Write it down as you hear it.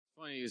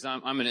funny is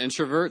I'm an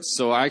introvert,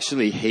 so I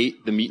actually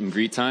hate the meet and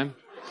greet time.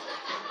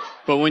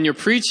 But when you're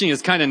preaching,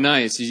 it's kind of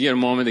nice. You get a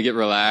moment to get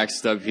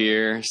relaxed up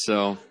here.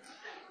 So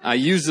I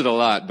use it a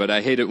lot, but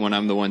I hate it when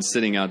I'm the one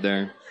sitting out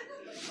there.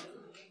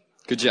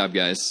 Good job,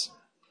 guys.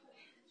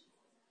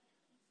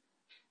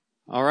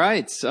 All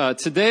right.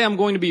 Today I'm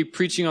going to be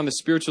preaching on the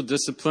spiritual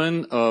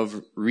discipline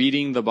of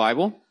reading the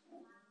Bible.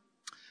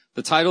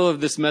 The title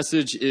of this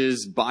message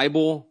is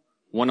Bible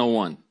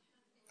 101.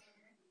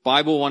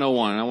 Bible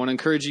 101. I want to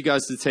encourage you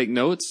guys to take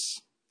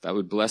notes. That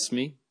would bless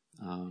me.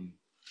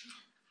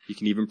 You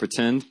can even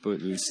pretend, but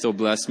it would still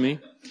bless me.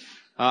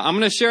 I'm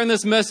going to share in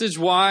this message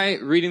why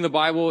reading the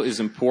Bible is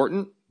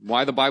important,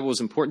 why the Bible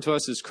is important to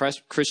us as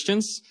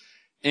Christians,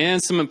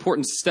 and some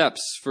important steps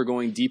for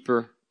going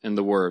deeper in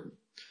the Word.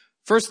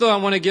 First, though, I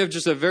want to give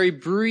just a very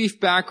brief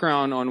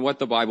background on what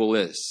the Bible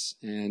is.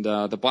 And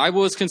the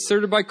Bible is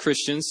considered by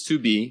Christians to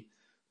be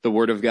the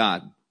Word of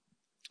God.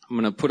 I'm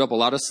going to put up a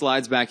lot of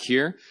slides back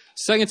here.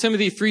 2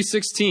 Timothy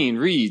 3:16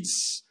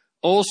 reads,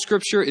 "All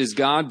Scripture is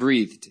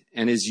God-breathed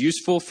and is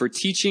useful for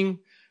teaching,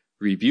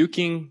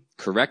 rebuking,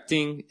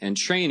 correcting, and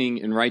training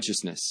in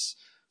righteousness,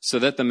 so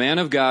that the man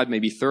of God may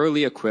be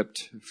thoroughly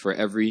equipped for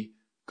every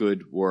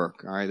good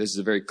work." All right, this is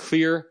a very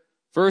clear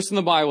verse in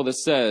the Bible that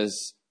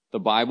says the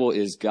Bible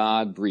is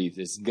God-breathed.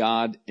 It's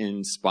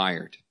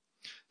God-inspired.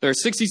 There are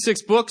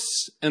 66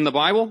 books in the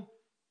Bible,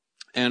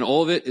 and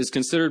all of it is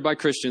considered by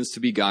Christians to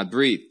be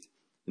God-breathed,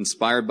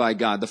 inspired by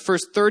God. The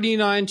first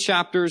 39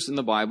 chapters in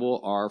the Bible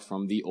are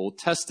from the Old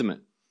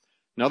Testament.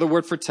 Another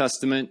word for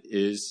testament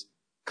is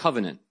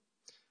covenant.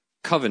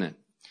 Covenant.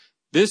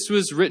 This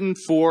was written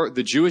for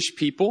the Jewish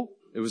people.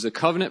 It was a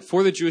covenant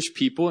for the Jewish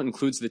people. It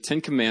includes the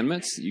Ten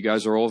Commandments that you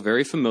guys are all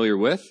very familiar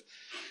with.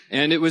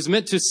 And it was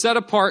meant to set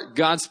apart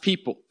God's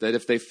people, that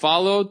if they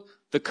followed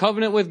the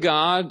covenant with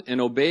God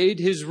and obeyed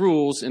His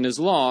rules and His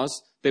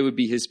laws, they would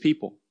be His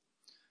people.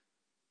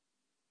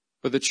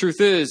 But the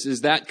truth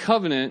is that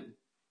covenant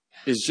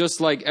is just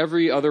like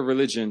every other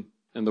religion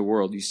in the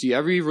world. You see,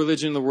 every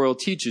religion in the world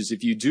teaches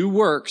if you do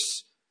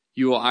works,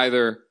 you will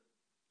either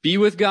be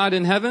with God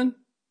in heaven.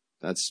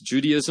 That's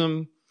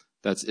Judaism.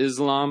 That's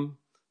Islam.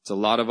 It's a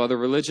lot of other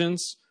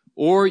religions.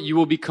 Or you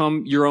will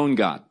become your own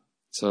God.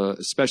 So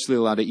especially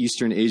a lot of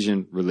Eastern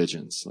Asian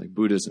religions like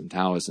Buddhism,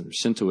 Taoism, or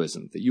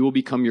Shintoism, that you will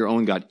become your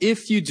own God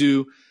if you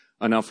do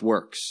enough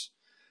works.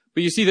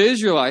 But you see, the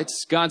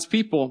Israelites, God's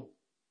people,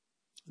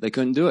 they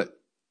couldn't do it.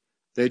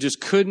 They just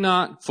could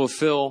not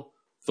fulfill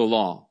the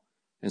law.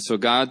 And so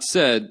God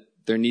said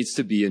there needs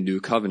to be a new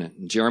covenant.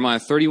 In Jeremiah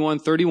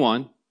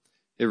 31:31,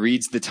 it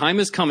reads, "The time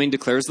is coming,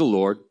 declares the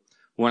Lord,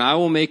 when I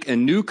will make a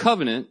new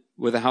covenant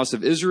with the house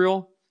of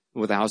Israel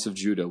and with the house of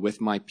Judah, with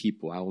my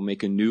people. I will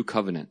make a new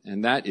covenant."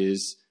 And that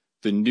is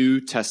the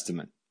New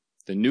Testament.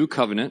 The New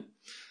Covenant,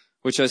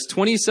 which has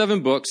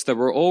 27 books that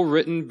were all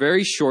written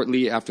very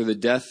shortly after the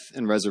death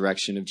and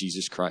resurrection of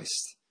Jesus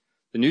Christ.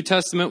 The New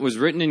Testament was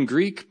written in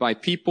Greek by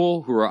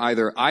people who were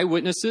either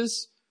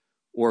eyewitnesses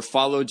or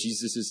followed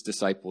Jesus'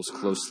 disciples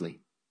closely.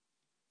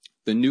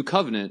 The New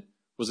Covenant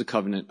was a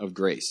covenant of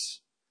grace.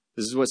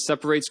 This is what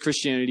separates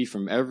Christianity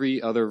from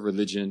every other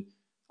religion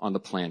on the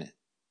planet.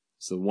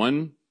 It's the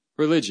one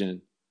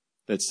religion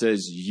that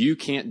says you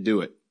can't do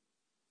it.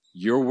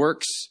 Your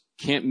works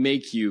can't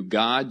make you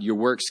God. Your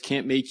works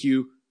can't make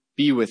you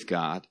be with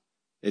God.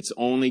 It's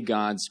only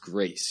God's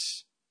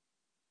grace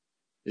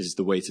is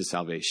the way to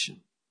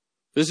salvation.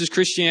 This is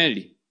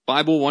Christianity,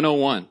 Bible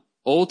 101,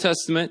 Old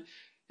Testament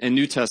and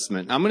New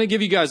Testament. I'm going to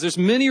give you guys, there's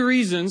many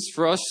reasons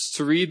for us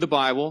to read the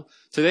Bible.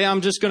 Today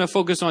I'm just going to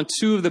focus on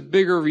two of the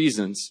bigger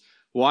reasons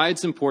why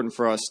it's important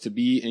for us to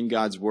be in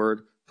God's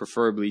Word,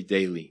 preferably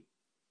daily.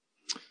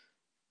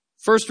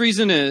 First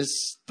reason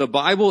is the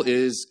Bible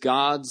is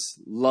God's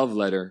love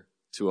letter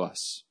to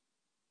us.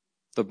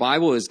 The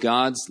Bible is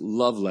God's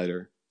love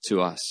letter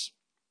to us.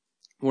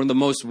 One of the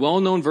most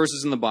well-known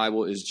verses in the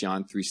Bible is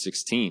John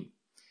 3:16.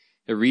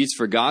 It reads,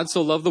 "For God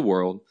so loved the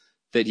world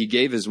that He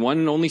gave His one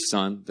and only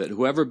Son, that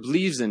whoever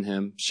believes in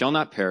Him shall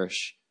not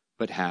perish,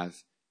 but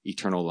have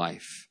eternal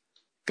life."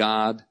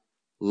 God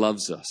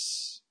loves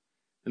us.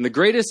 And the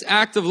greatest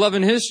act of love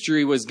in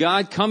history was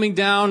God coming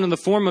down in the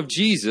form of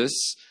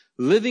Jesus,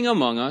 living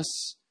among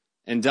us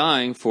and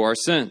dying for our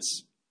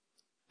sins.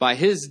 By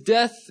His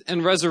death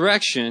and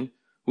resurrection,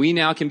 we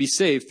now can be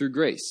saved through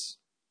grace.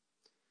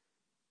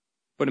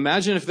 But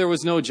imagine if there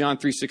was no John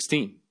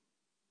 3:16.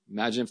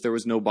 Imagine if there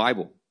was no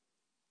Bible.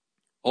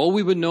 All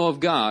we would know of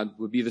God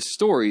would be the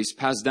stories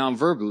passed down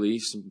verbally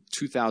some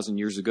 2,000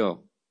 years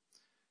ago.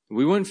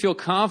 We wouldn't feel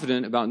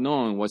confident about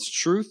knowing what's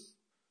truth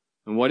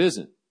and what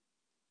isn't.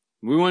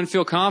 We wouldn't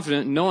feel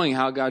confident in knowing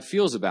how God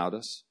feels about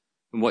us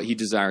and what He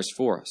desires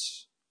for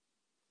us.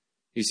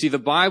 You see, the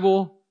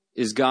Bible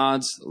is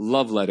God's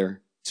love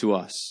letter to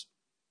us.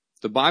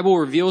 The Bible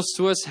reveals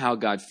to us how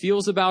God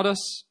feels about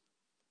us,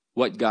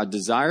 what God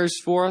desires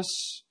for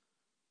us,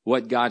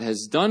 what God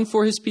has done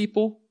for His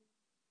people,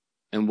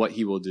 and what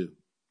He will do.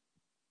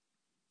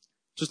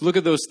 Just look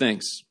at those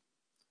things.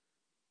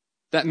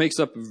 That makes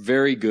up a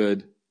very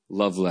good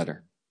love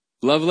letter.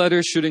 Love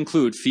letters should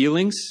include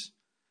feelings.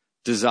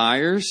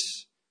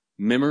 desires,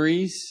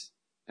 memories,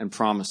 and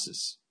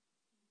promises.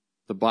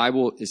 The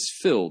Bible is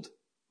filled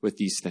with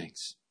these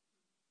things.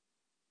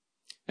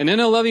 And in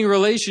a loving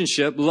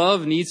relationship,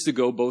 love needs to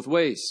go both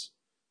ways,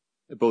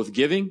 both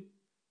giving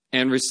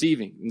and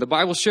receiving. And the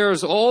Bible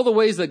shares all the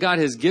ways that God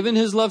has given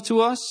his love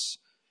to us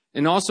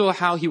and also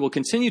how he will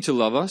continue to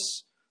love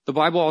us. The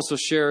Bible also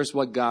shares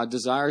what God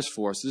desires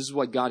for us. This is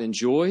what God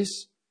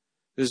enjoys.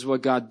 This is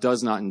what God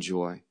does not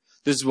enjoy.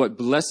 This is what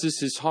blesses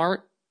his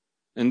heart,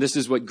 and this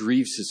is what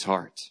grieves his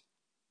heart.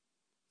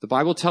 The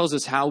Bible tells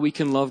us how we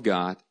can love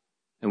God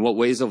and what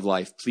ways of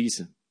life please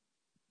him.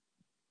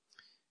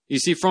 You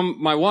see,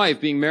 from my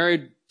wife being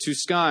married to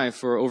Sky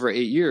for over 8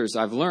 years,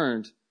 I've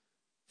learned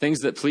things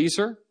that please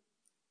her,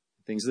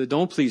 things that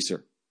don't please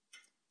her.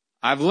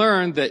 I've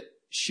learned that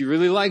she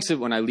really likes it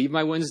when I leave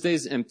my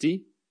Wednesdays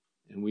empty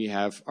and we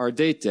have our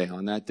date day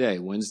on that day.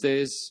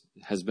 Wednesdays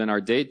has been our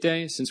date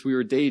day since we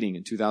were dating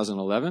in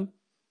 2011,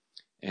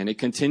 and it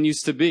continues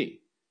to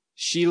be.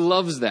 She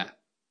loves that.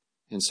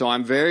 And so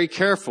I'm very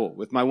careful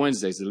with my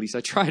Wednesdays. At least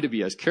I try to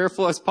be as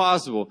careful as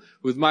possible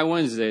with my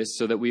Wednesdays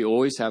so that we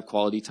always have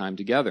quality time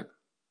together.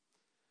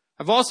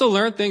 I've also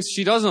learned things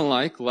she doesn't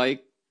like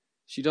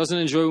she doesn't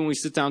enjoy when we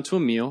sit down to a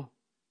meal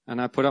and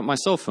I put up my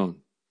cell phone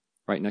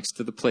right next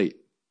to the plate.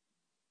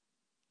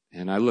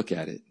 And I look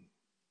at it.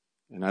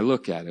 And I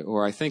look at it,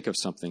 or I think of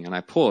something and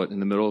I pull it in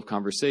the middle of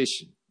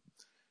conversation.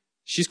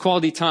 She's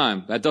quality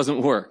time. That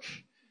doesn't work.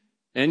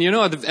 And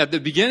at the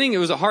beginning, it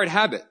was a hard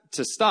habit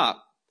to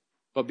stop.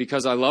 But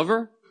because I love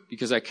her,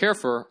 because I care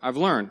for her, I've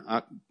learned.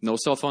 No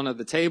cell phone at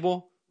the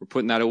table. We're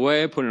putting that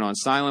away, putting it on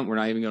silent. We're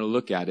not even going to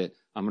look at it.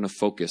 I'm going to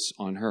focus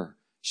on her.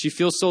 She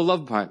feels so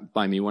loved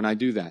by me when I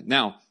do that.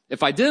 Now,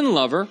 if I didn't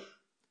love her,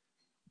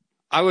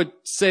 I would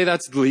say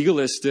that's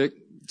legalistic.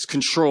 It's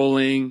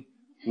controlling.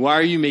 Why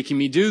are you making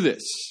me do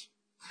this?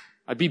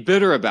 I'd be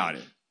bitter about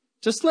it.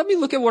 Just let me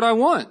look at what I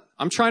want.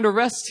 I'm trying to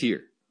rest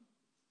here.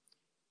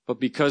 But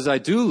because I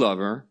do love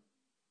her,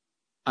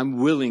 I'm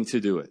willing to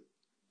do it.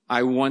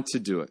 I want to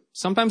do it.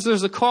 Sometimes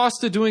there's a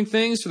cost to doing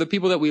things for the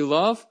people that we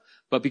love,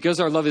 but because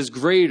our love is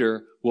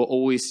greater, we'll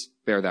always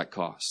bear that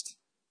cost.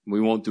 We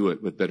won't do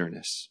it with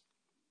bitterness.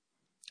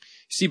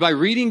 See, by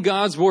reading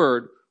God's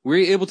word,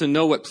 we're able to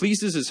know what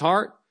pleases his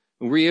heart,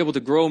 and we're able to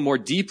grow more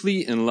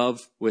deeply in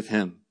love with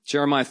him.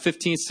 Jeremiah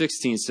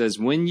 15:16 says,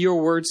 "When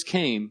your words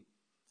came,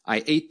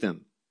 I ate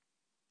them.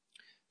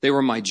 They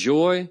were my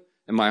joy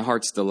and my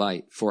heart's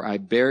delight, for I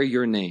bear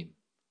your name,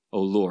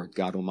 O Lord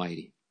God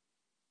Almighty."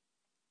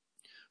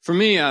 For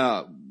me,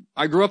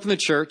 I grew up in the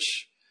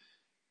church,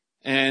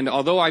 and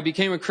although I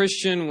became a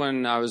Christian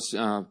when I was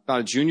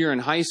about a junior in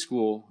high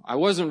school, I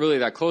wasn't really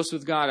that close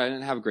with God. I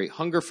didn't have a great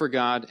hunger for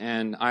God,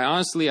 and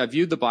I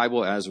viewed the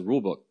Bible as a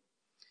rule book.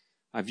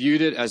 I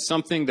viewed it as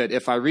something that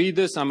if I read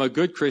this, I'm a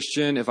good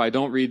Christian. If I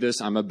don't read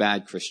this, I'm a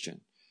bad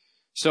Christian.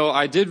 So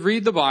I did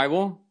read the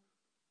Bible,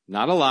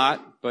 not a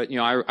lot, but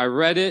I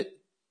read it,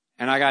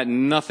 and I got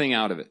nothing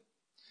out of it.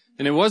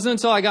 And it wasn't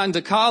until I got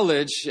into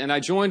college and I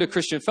joined a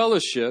Christian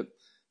fellowship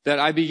that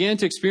I began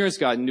to experience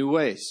God in new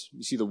ways.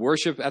 You see, the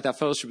worship at that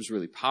fellowship was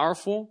really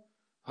powerful.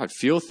 I'd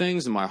feel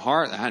things in my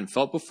heart I hadn't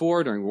felt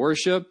before during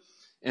worship.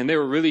 And they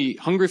were really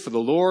hungry for the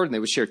Lord, and they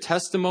would share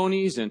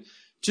testimonies and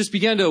just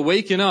began to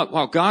awaken up.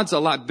 Wow, God's a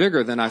lot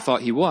bigger than I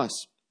thought he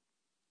was.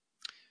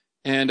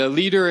 And a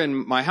leader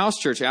in my house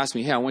church asked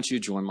me, "Hey, I want you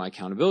to join my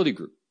accountability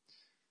group."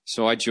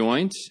 So I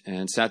joined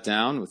and sat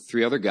down with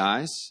 3 other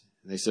guys.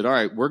 They said, "All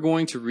right, we're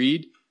going to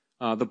read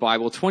the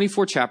Bible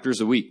 24 chapters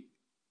a week.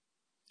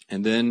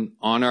 And then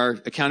on our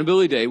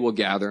accountability day, we'll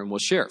gather and we'll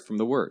share from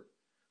the word."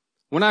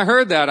 When I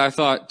heard that, I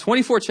thought,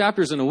 24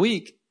 chapters in a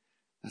week,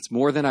 that's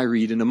more than I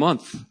read in a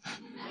month.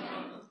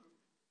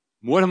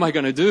 What am I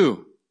going to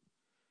do?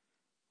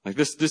 I'm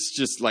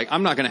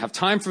not going to have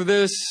time for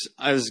this.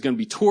 This is going to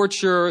be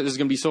torture. This is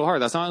going to be so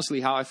hard. That's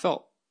honestly how I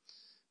felt.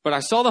 But I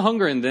saw the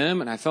hunger in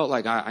them, and I felt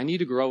like I need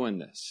to grow in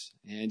this.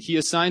 And he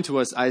assigned to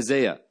us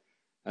Isaiah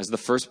as the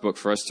first book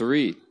for us to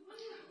read.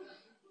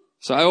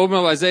 So I open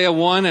up Isaiah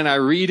 1 and I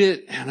read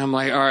it, and I'm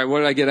like, all right, what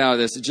did I get out of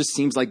this? It just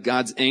seems like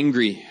God's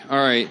angry. All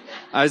right.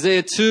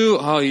 Isaiah 2,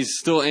 oh, he's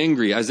still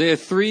angry. Isaiah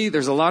 3,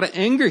 there's a lot of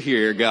anger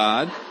here,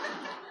 God.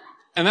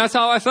 And that's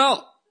how I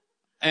felt.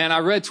 And I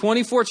read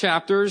 24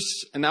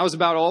 chapters, and that was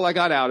about all I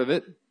got out of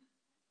it.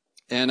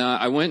 And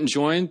I went and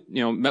joined,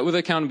 met with an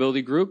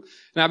accountability group,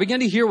 and I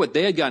began to hear what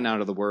they had gotten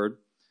out of the word.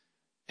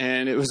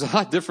 And it was a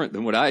lot different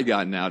than what I had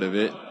gotten out of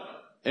it.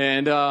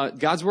 And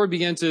God's word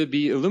began to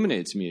be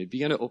illuminated to me. It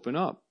began to open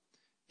up.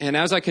 And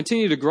as I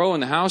continued to grow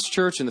in the house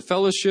church and the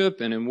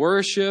fellowship and in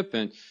worship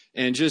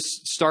and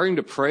just starting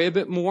to pray a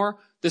bit more,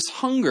 this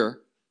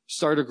hunger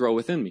started to grow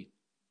within me.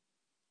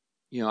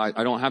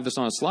 I don't have this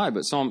on a slide,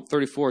 but Psalm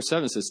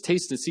 34:7 says,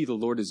 "Taste and see the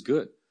Lord is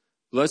good.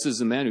 Blessed is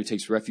the man who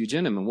takes refuge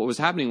in him." And what was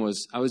happening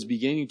was I was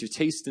beginning to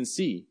taste and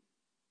see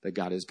that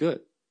God is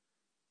good.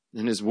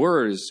 And his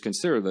word is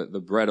considered the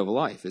bread of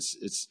life.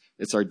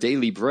 It's our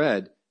daily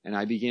bread. And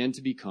I began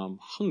to become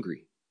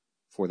hungry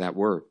for that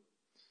word.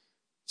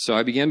 So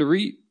I began to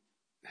read,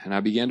 and I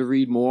began to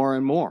read more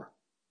and more.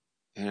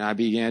 And I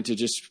began to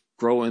just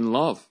grow in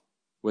love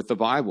with the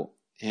Bible.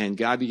 And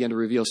God began to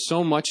reveal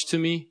so much to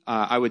me.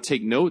 I would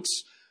take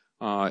notes.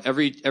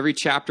 Every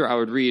chapter I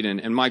would read.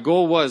 And my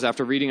goal was,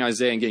 after reading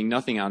Isaiah and getting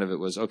nothing out of it,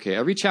 was, okay,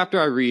 every chapter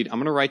I read, I'm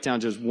going to write down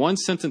just one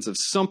sentence of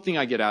something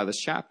I get out of this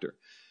chapter.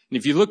 And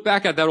if you look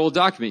back at that old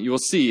document, you will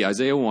see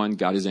Isaiah 1,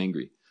 God is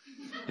angry.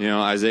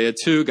 Isaiah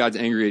 2, God's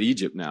angry at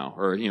Egypt now.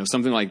 Or,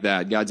 something like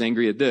that. God's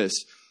angry at this.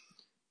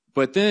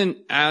 But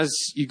then as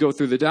you go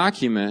through the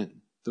document,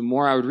 the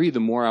more I would read, the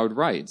more I would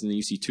write. And then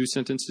you see 2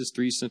 sentences,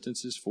 3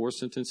 sentences, 4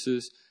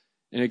 sentences.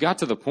 And it got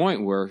to the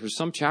point where for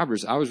some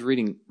chapters, I was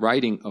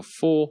writing a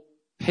full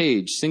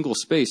page, single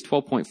space,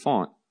 12-point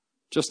font,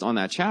 just on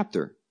that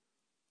chapter.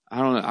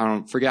 I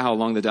don't forget how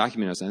long the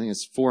document is. I think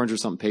it's 400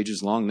 something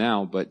pages long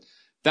now, but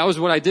that was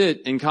what I did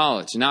in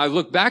college. And now I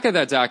look back at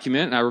that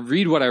document and I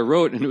read what I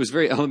wrote, and it was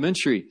very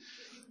elementary.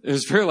 It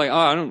was very like,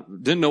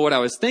 didn't know what I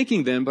was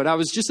thinking then, but I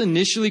was just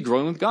initially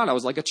growing with God. I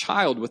was like a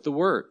child with the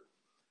Word.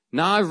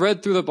 Now I've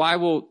read through the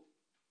Bible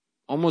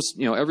almost,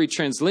 every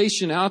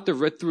translation out there,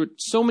 read through it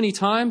so many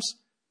times,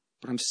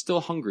 but I'm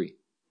still hungry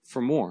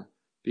for more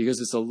because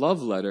it's a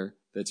love letter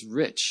that's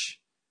rich,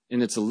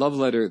 and it's a love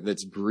letter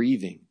that's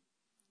breathing.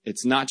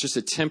 It's not just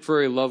a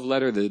temporary love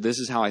letter that this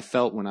is how I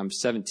felt when I'm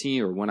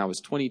 17 or when I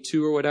was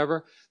 22 or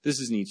whatever. This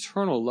is an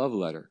eternal love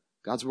letter.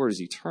 God's Word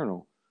is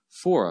eternal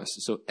for us.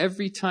 So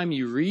every time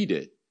you read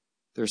it,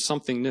 there's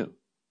something new.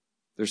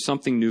 There's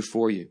something new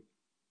for you.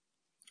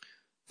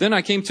 Then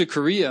I came to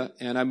Korea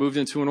and I moved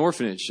into an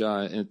orphanage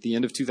at the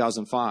end of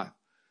 2005.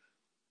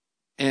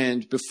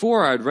 And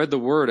before I'd read the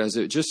Word as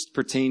it just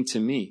pertained to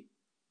me.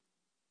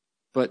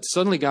 But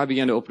suddenly God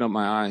began to open up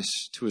my eyes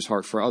to His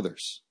heart for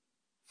others,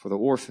 for the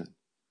orphan,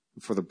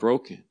 for the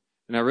broken.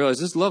 And I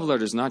realized this love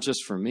letter is not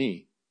just for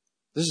me.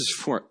 This is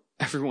for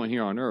everyone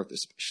here on earth,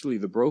 especially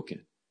the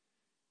broken.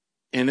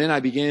 And then I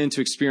began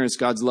to experience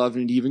God's love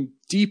in an even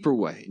deeper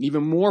way, an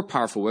even more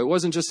powerful way. It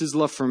wasn't just His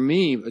love for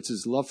me, but it's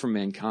His love for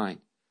mankind.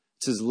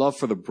 It's His love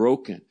for the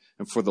broken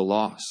and for the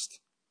lost.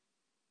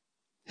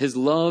 His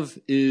love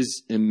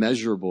is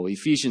immeasurable.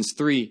 Ephesians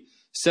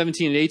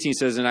 3:17 and 18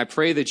 says, "And I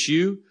pray that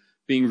you,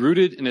 being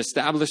rooted and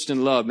established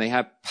in love, may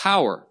have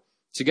power,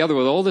 together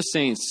with all the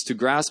saints, to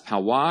grasp how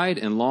wide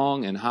and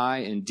long and high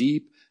and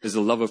deep is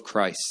the love of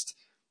Christ,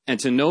 and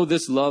to know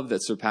this love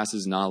that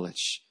surpasses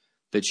knowledge,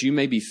 that you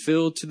may be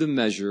filled to the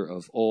measure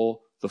of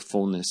all the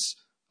fullness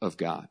of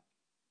God."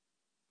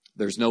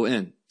 There's no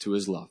end to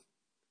His love.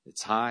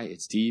 It's high,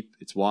 it's deep,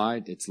 it's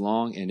wide, it's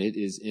long, and it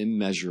is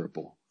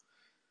immeasurable.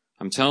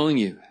 I'm telling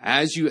you,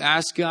 as you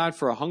ask God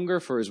for a hunger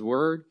for His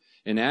Word,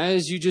 and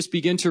as you just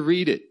begin to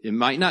read it, it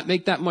might not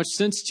make that much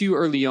sense to you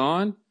early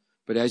on,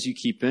 but as you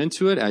keep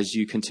into it, as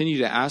you continue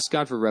to ask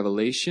God for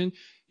revelation,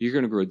 you're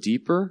going to grow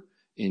deeper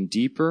and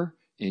deeper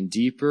and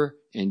deeper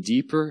and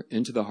deeper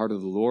into the heart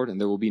of the Lord, and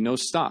there will be no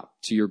stop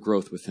to your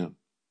growth with Him.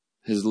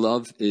 His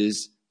love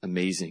is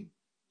amazing.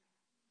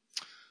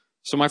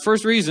 So my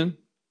first reason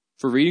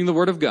for reading the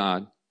Word of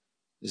God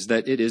is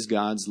that it is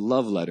God's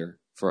love letter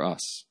for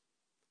us.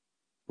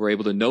 We're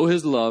able to know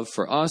His love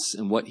for us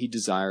and what He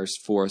desires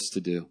for us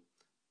to do.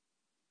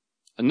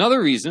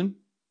 Another reason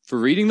for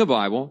reading the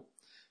Bible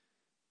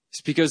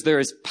is because there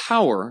is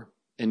power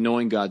in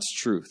knowing God's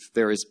truth.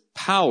 There is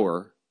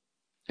power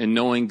in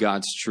knowing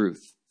God's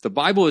truth. The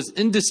Bible is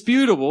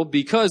indisputable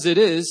because it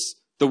is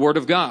the Word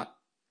of God.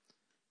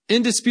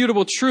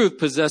 Indisputable truth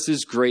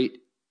possesses great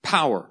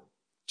power.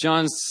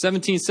 John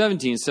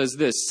 17:17 says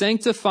this,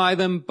 "Sanctify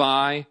them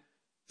by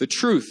the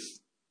truth.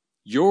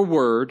 Your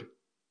word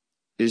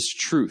is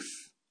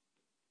truth."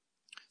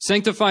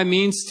 Sanctify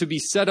means to be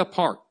set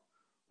apart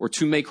or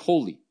to make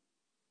holy.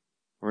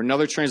 Or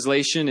another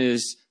translation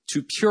is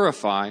to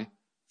purify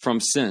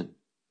from sin.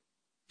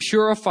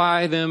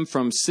 Purify them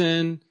from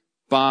sin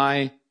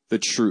by the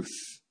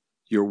truth.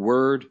 Your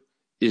word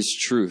is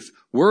truth.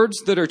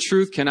 Words that are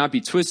truth cannot be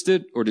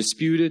twisted or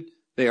disputed.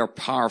 They are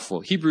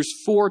powerful. Hebrews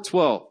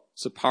 4:12.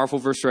 It's a powerful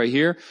verse right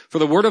here. "For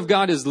the word of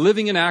God is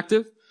living and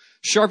active,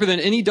 sharper than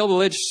any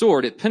double-edged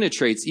sword. It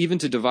penetrates even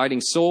to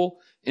dividing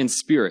soul and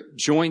spirit,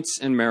 joints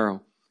and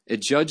marrow.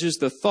 It judges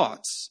the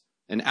thoughts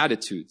and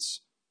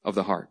attitudes of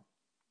the heart."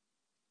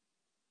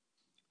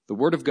 The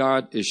word of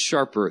God is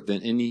sharper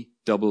than any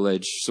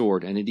double-edged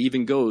sword, and it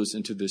even goes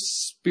into the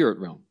spirit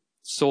realm,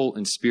 soul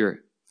and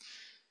spirit.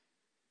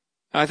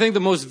 I think the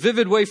most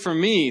vivid way for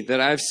me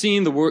that I've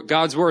seen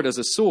God's word as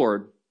a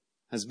sword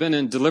has been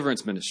in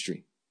deliverance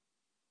ministry.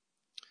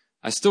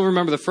 I still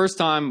remember the first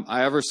time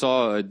I ever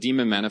saw a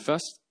demon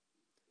manifest.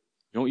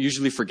 You don't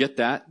usually forget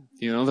that,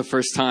 the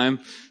first time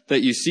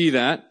that you see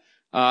that.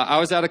 I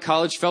was at a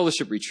college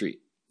fellowship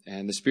retreat,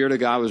 and the Spirit of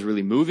God was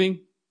really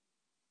moving.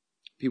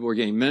 People were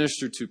getting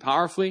ministered to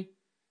powerfully,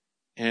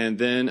 and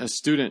then a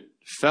student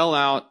fell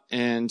out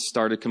and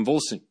started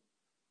convulsing.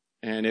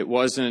 And it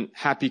wasn't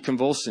happy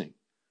convulsing.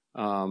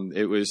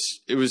 It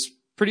was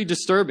pretty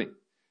disturbing.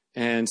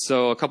 And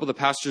so a couple of the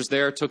pastors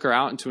there took her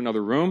out into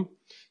another room.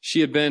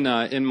 She had been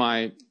in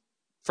my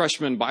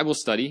freshman Bible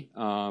study,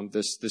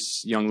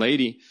 this young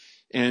lady,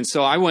 And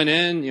so I went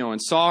in,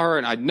 and saw her,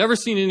 and I'd never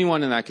seen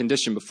anyone in that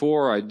condition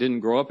before. I didn't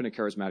grow up in a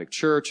charismatic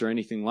church or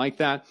anything like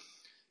that.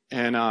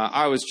 And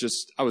I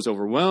was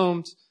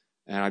overwhelmed,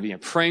 and I began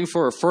praying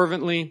for her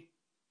fervently,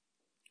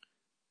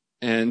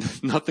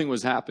 and nothing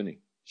was happening.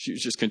 She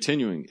was just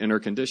continuing in her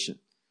condition.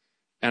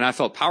 And I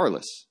felt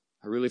powerless.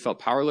 I really felt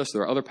powerless.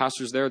 There were other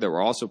pastors there that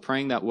were also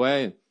praying that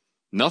way.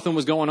 Nothing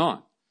was going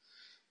on.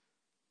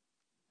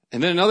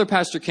 And then another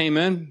pastor came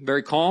in,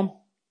 very calm.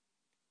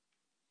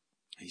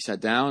 He sat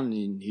down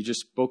and he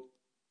just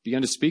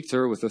began to speak to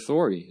her with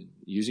authority,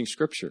 using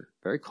scripture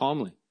very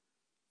calmly.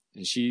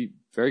 And she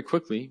very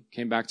quickly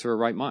came back to her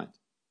right mind.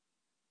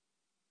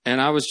 And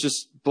I was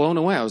just blown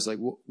away. I was like,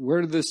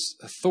 where did this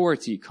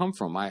authority come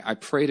from? I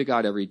pray to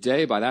God every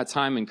day. By that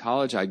time in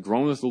college, I'd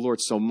grown with the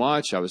Lord so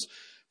much. I was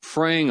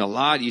praying a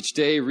lot each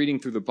day, reading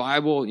through the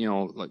Bible,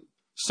 like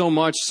so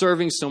much,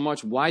 serving so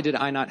much. Why did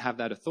I not have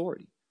that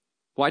authority?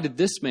 Why did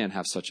this man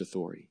have such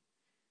authority?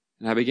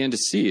 And I began to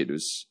see it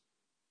was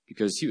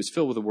because he was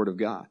filled with the Word of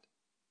God,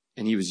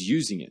 and he was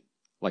using it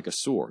like a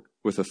sword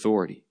with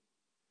authority.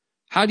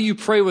 How do you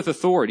pray with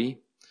authority?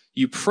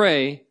 You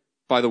pray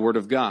by the Word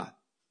of God.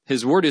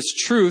 His Word is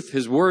truth.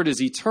 His Word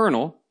is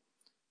eternal.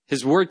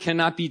 His Word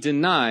cannot be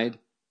denied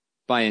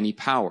by any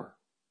power.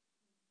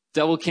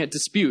 Devil can't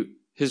dispute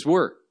His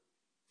Word.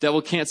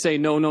 Devil can't say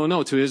no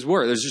to His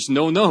Word. There's just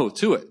no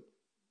to it.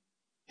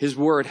 His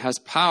Word has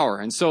power.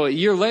 And so a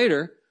year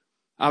later,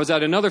 I was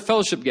at another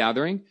fellowship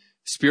gathering. The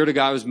Spirit of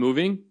God was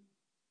moving,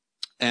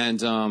 and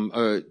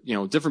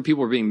different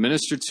people were being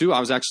ministered to. I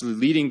was actually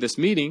leading this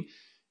meeting,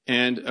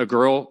 and a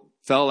girl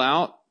fell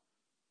out,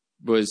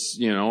 was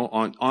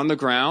on the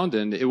ground,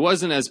 and it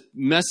wasn't as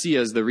messy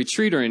as the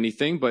retreat or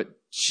anything, but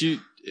it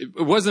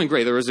wasn't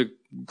great. There was a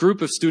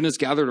group of students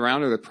gathered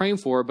around her, they're praying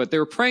for her, but they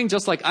were praying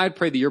just like I'd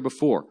prayed the year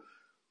before.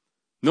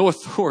 No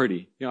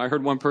authority. I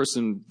heard one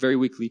person very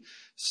weakly,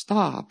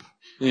 stop,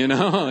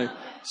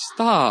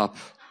 stop.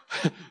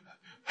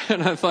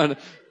 And I thought,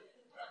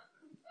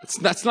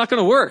 that's not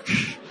going to work,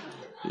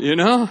 But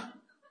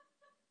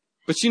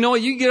you know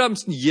what? You can get up and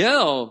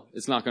yell,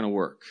 it's not going to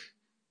work.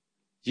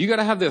 You got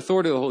to have the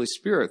authority of the Holy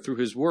Spirit through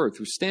His Word,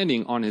 through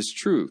standing on His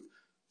truth,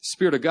 the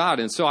Spirit of God.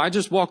 And so I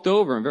just walked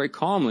over and very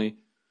calmly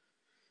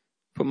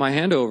put my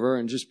hand over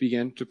and just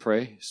began to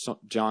pray.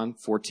 John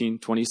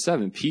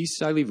 14:27.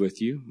 Peace I leave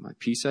with you. My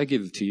peace I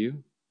give to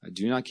you. I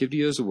do not give to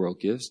you as the world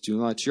gives. Do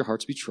not let your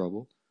hearts be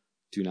troubled.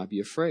 Do not be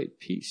afraid.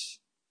 Peace.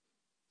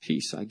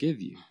 Peace I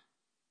give you.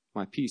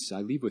 My peace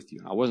I leave with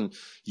you. I wasn't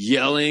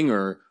yelling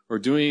or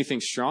doing anything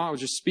strong. I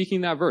was just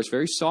speaking that verse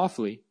very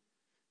softly.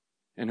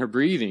 And her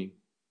breathing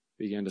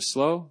began to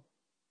slow,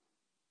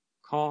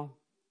 calm,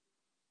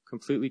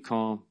 completely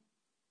calm.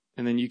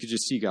 And then you could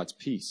just see God's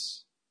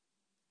peace.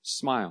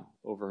 Smile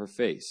over her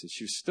face. And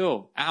she was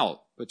still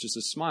out, but just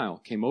a smile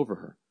came over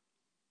her.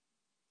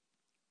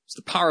 It's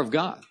the power of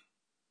God.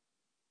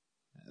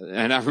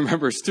 And I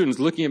remember students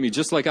looking at me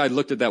just like I'd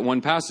looked at that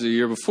one passage a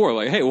year before,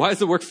 like, hey, why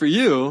does it work for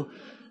you?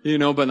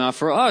 But not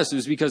for us. It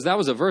was because that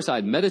was a verse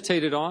I'd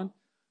meditated on,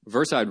 a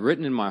verse I'd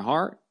written in my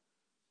heart,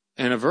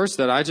 and a verse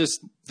that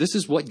this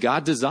is what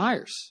God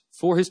desires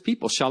for His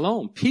people.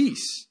 Shalom,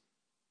 peace.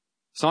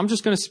 So I'm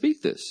just going to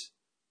speak this.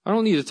 I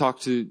don't need to talk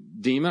to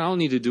demon. I don't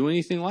need to do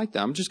anything like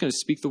that. I'm just going to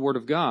speak the Word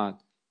of God,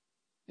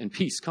 and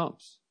peace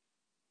comes.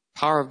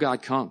 Power of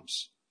God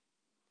comes.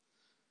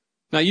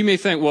 Now, you may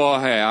think, well,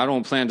 hey, I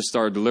don't plan to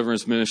start a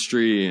deliverance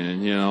ministry,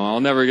 and,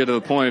 I'll never get to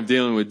the point of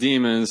dealing with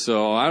demons,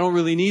 so I don't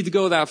really need to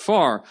go that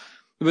far.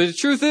 But the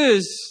truth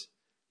is,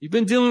 you've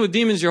been dealing with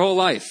demons your whole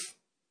life.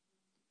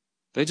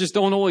 They just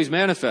don't always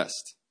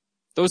manifest.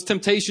 Those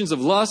temptations of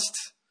lust,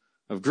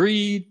 of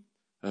greed,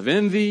 of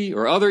envy,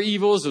 or other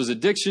evils, those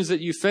addictions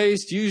that you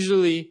faced,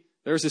 usually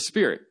there's a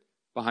spirit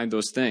behind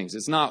those things.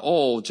 It's not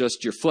all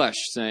just your flesh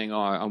saying, oh,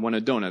 I want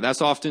a donut.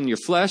 That's often your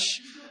flesh.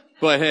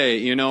 But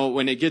hey,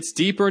 when it gets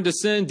deeper into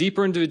sin,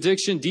 deeper into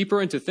addiction,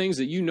 deeper into things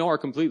that are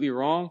completely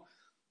wrong,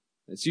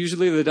 it's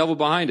usually the devil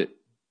behind it.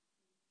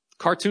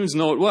 Cartoons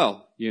know it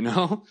well,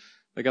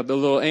 They got the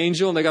little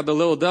angel and they got the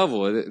little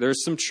devil.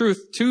 There's some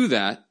truth to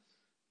that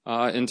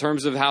in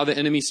terms of how the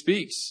enemy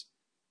speaks.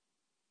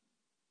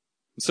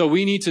 So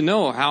we need to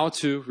know how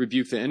to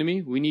rebuke the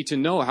enemy. We need to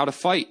know how to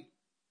fight.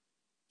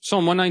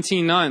 Psalm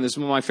 119:9, this is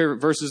one of my favorite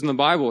verses in the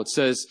Bible. It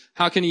says,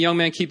 how can a young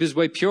man keep his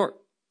way pure?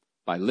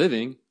 By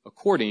living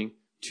according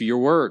to your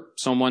word.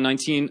 Psalm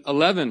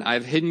 119:11, I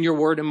have hidden your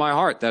word in my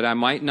heart that I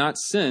might not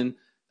sin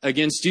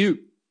against you.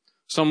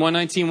 Psalm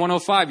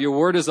 119:105, your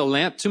word is a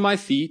lamp to my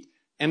feet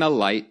and a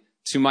light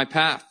to my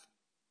path.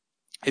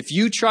 If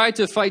you try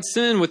to fight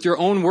sin with your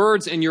own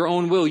words and your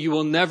own will, you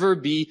will never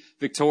be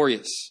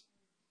victorious.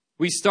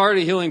 We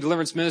started a healing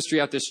deliverance ministry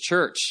at this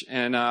church.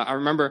 And I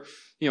remember,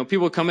 people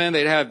would come in,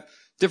 they'd have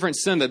different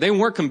sin that they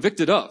weren't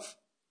convicted of.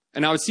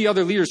 And I would see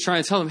other leaders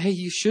trying to tell them, hey,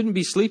 you shouldn't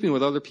be sleeping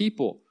with other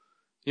people.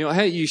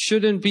 Hey, you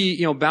shouldn't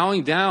be,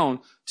 bowing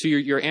down to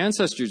your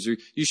ancestors. Or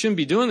you shouldn't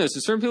be doing this.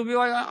 And certain people would be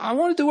like, I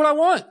want to do what I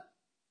want.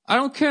 I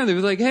don't care. And they'd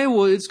be like, hey,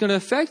 well, it's going to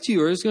affect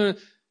you, or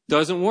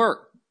doesn't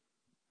work.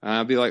 And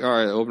I'd be like, all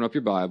right, open up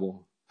your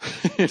Bible.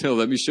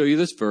 Let me show you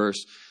this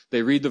verse.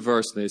 They read the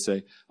verse and they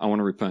say, I want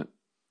to repent.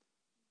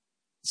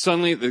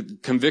 Suddenly the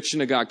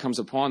conviction of God comes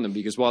upon them,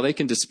 because while they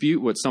can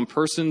dispute what some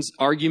person's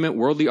argument,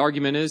 worldly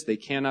argument is, they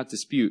cannot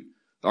dispute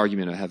the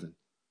argument of heaven,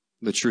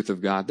 the truth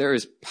of God. There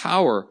is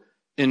power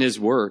in his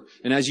word.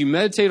 And as you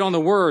meditate on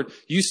the word,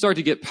 you start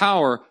to get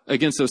power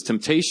against those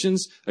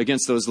temptations,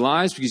 against those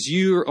lies, because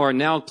you are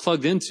now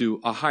plugged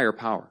into a higher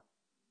power,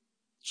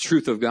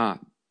 truth of God.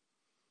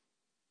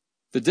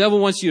 The devil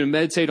wants you to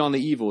meditate on the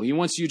evil. He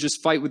wants you to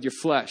just fight with your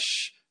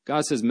flesh.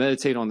 God says,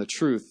 meditate on the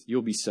truth.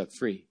 You'll be set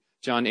free.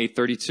 John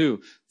 8:32.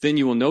 Then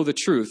you will know the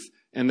truth,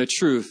 and the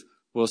truth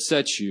will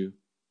set you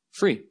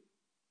free.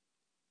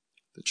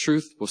 The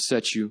truth will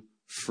set you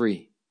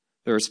free.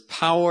 There is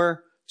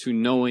power to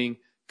knowing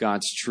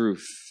God's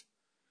truth.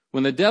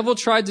 When the devil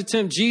tried to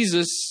tempt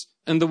Jesus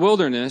in the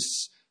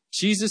wilderness,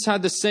 Jesus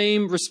had the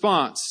same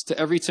response to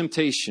every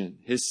temptation.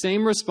 His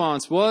same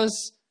response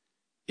was,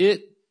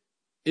 it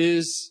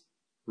is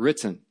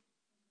written.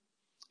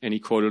 And he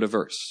quoted a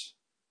verse.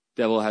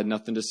 Devil had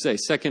nothing to say.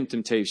 Second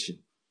temptation.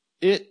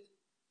 It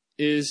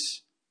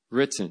is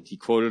written. He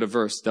quoted a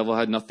verse. Devil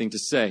had nothing to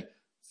say.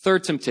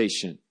 Third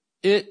temptation.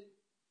 It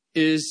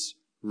is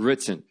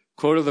written.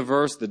 Quoted the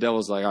verse. The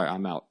devil's like, all right,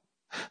 I'm out.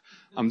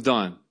 I'm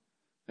done.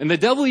 And the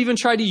devil even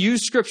tried to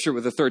use scripture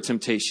with the third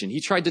temptation.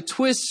 He tried to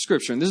twist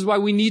scripture. And this is why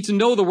we need to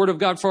know the word of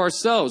God for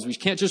ourselves. We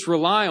can't just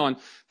rely on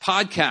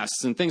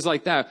podcasts and things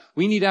like that.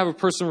 We need to have a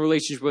personal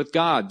relationship with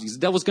God, because the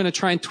devil's going to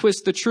try and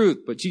twist the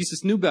truth. But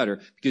Jesus knew better,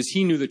 because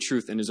he knew the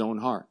truth in his own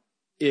heart.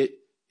 It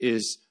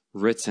is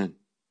written.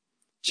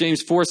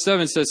 James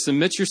 4:7 says,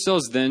 submit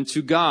yourselves then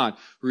to God.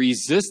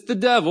 Resist the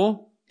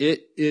devil.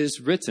 It is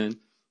written,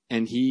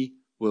 and he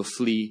will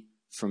flee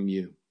from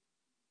you.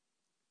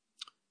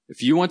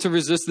 If you want to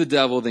resist the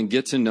devil, then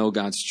get to know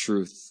God's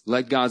truth.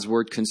 Let God's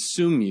word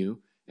consume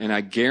you, and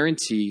I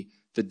guarantee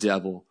the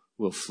devil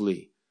will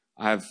flee.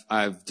 I've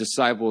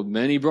discipled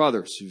many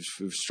brothers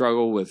who've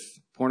struggled with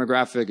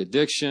pornographic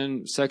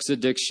addiction, sex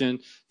addiction,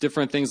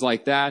 different things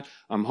like that.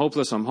 I'm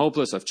hopeless.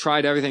 I've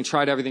tried everything.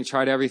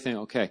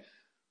 Okay.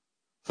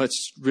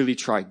 Let's really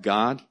try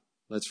God.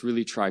 Let's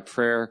really try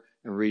prayer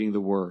and reading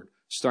the word.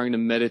 Starting to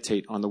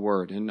meditate on the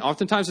word. And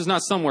oftentimes it's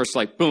not somewhere it's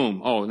like,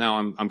 boom, oh, now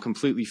I'm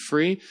completely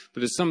free.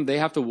 But it's they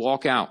have to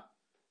walk out.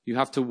 You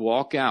have to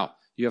walk out.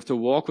 You have to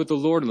walk with the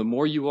Lord. And the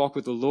more you walk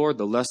with the Lord,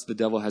 the less the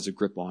devil has a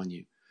grip on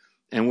you.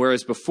 And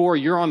whereas before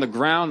you're on the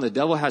ground, the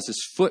devil has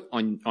his foot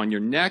on your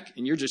neck,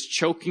 and you're just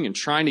choking and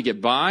trying to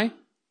get by.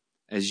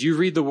 As you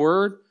read the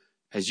word,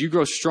 as you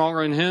grow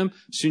stronger in him,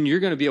 soon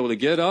you're going to be able to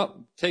get up,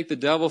 take the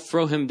devil,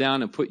 throw him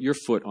down, and put your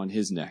foot on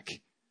his neck.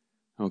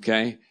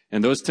 Okay?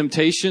 And those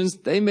temptations,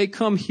 they may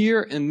come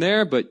here and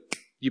there, but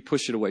you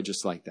push it away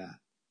just like that.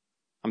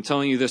 I'm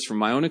telling you this from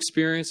my own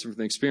experience, from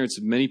the experience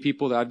of many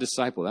people that I've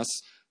discipled.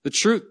 That's the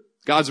truth.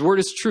 God's word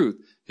is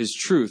truth. His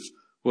truth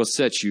will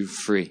set you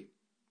free.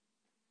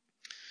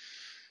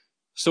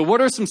 So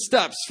what are some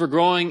steps for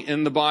growing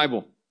in the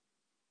Bible?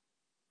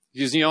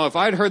 Because, if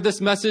I'd heard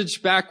this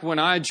message back when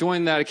I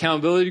joined that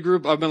accountability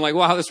group, I've been like,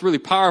 wow, that's really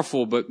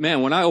powerful. But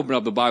man, when I open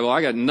up the Bible,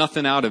 I got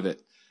nothing out of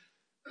it.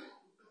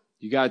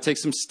 You got to take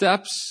some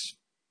steps,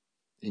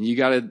 and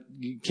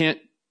you can't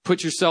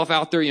put yourself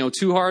out there,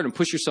 too hard and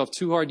push yourself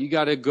too hard. You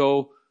got to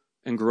go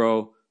and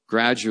grow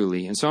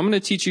gradually. And so I'm going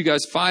to teach you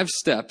guys 5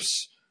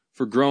 steps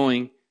for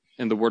growing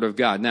in the Word of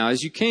God. Now,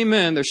 as you came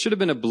in, there should have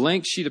been a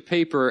blank sheet of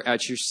paper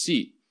at your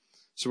seat.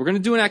 So we're going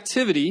to do an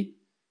activity,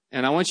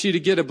 and I want you to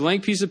get a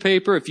blank piece of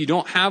paper. If you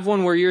don't have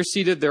one where you're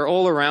seated, they're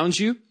all around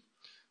you.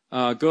 Go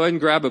ahead and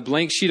grab a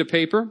blank sheet of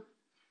paper.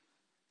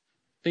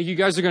 I think you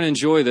guys are going to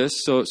enjoy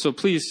this, so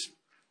please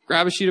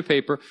grab a sheet of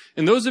paper.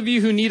 And those of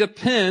you who need a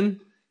pen,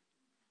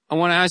 I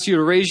want to ask you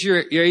to raise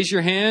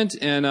your hand,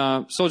 and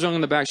Soljung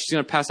in the back, she's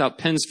going to pass out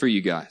pens for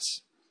you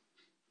guys.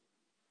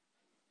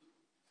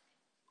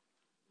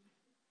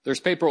 There's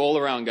paper all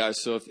around,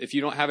 guys, so if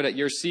you don't have it at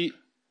your seat,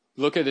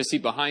 look at the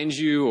seat behind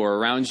you or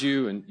around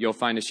you, and you'll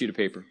find a sheet of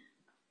paper.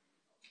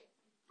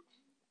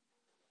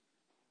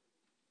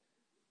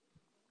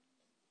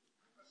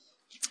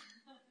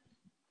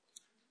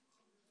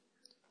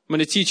 I'm going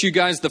to teach you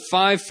guys the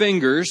 5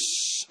 fingers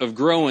of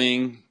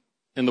growing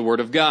in the Word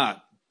of God.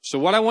 So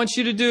what I want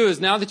you to do is,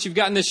 now that you've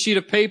gotten this sheet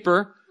of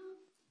paper,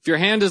 if your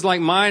hand is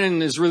like mine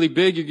and is really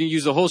big, you can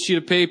use the whole sheet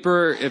of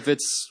paper. If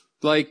it's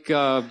like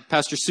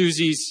Pastor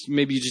Susie's,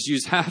 maybe you just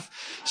use half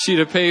sheet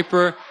of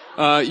paper.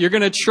 You're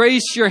going to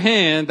trace your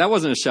hand. That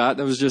wasn't a shot.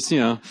 That was just,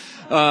 you're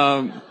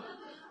going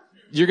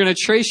to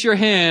trace your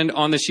hand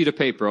on the sheet of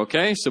paper,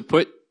 okay? So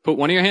put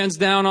one of your hands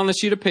down on the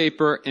sheet of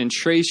paper and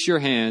trace your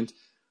hand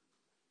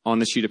on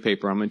the sheet of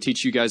paper. I'm going to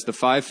teach you guys the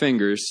 5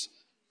 fingers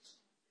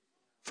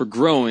for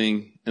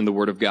growing in the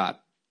Word of God.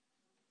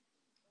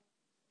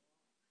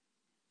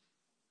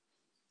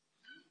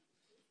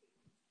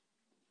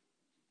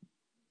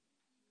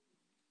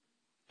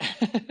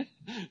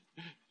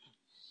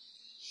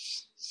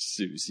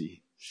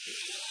 Susie.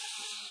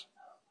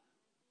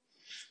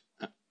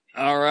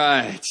 All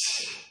right.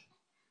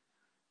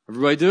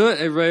 Everybody do it?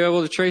 Everybody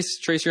able to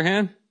trace your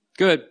hand?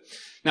 Good.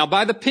 Now,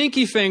 by the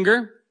pinky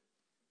finger,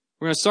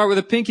 we're going to start with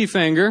the pinky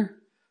finger.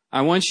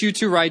 I want you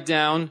to write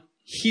down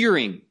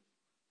hearing.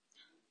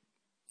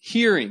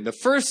 Hearing. The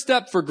first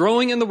step for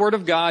growing in the Word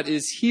of God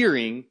is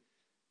hearing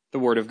the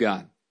Word of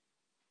God.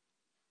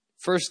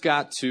 First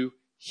got to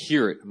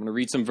hear it. I'm going to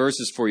read some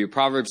verses for you.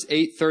 Proverbs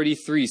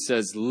 8:33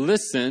 says,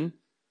 "Listen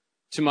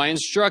to my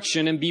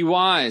instruction and be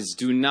wise.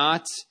 Do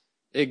not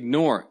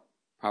ignore it."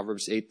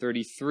 Proverbs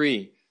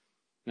 8:33.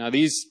 Now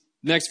these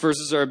next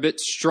verses are a bit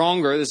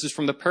stronger. This is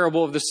from the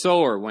parable of the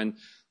sower, when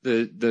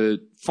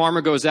the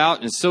farmer goes out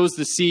and sows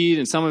the seed,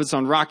 and some of it's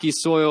on rocky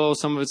soil,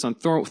 some of it's on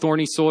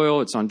thorny soil,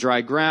 it's on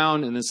dry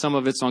ground, and then some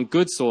of it's on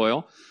good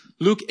soil.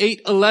 Luke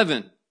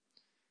 8:11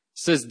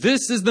 says,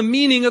 "This is the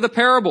meaning of the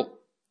parable.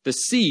 The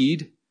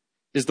seed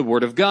is the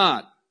word of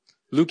God."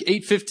 Luke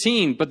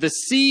 8:15, "But the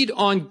seed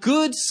on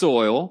good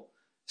soil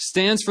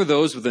stands for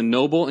those with a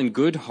noble and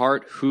good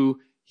heart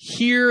who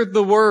hear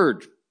the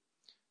word,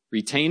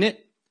 retain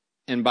it,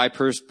 and by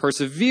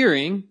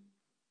persevering,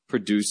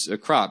 produce a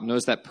crop."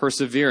 Notice that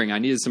persevering. I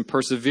needed some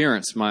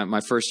perseverance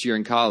my first year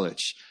in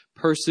college.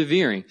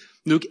 Persevering.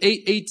 Luke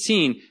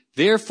 8:18,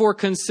 "Therefore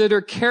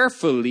consider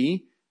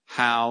carefully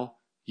how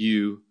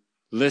you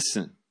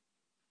listen."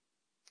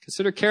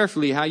 Consider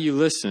carefully how you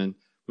listen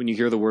when you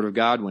hear the word of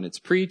God, when it's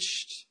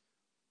preached,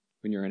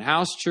 when you're in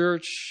house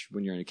church,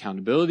 when you're in an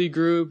accountability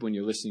group, when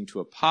you're listening to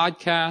a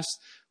podcast.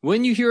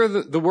 When you hear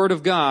the word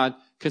of God,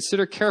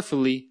 consider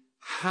carefully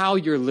how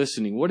you're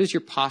listening. What is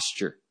your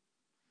posture?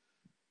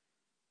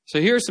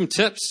 So here are some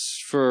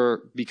tips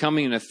for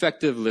becoming an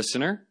effective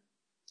listener.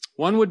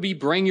 One would be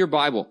bring your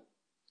Bible.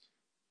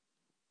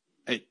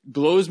 It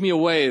blows me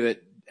away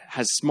that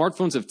as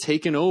smartphones have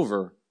taken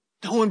over,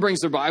 no one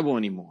brings their Bible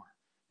anymore.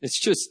 It's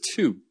just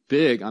too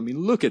big. I mean,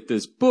 look at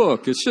this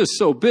book. It's just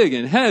so big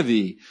and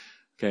heavy.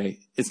 Okay,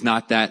 it's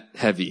not that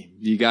heavy.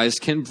 You guys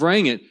can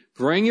bring it.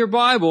 Bring your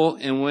Bible,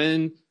 and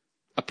when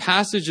a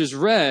passage is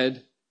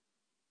read,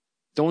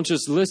 don't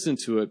just listen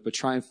to it, but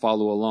try and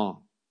follow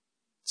along.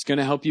 It's going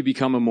to help you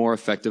become a more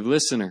effective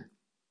listener.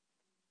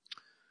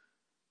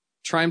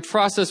 Try and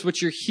process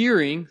what you're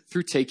hearing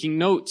through taking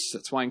notes.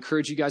 That's why I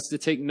encourage you guys to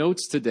take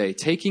notes today.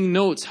 Taking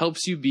notes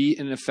helps you be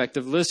an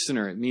effective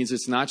listener. It means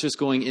it's not just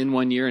going in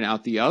one ear and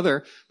out the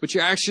other, but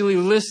you're actually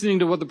listening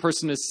to what the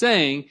person is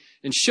saying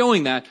and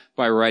showing that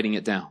by writing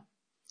it down.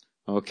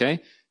 Okay?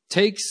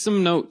 Take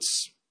some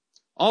notes.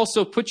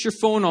 Also, put your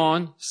phone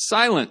on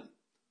silent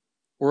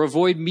or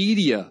avoid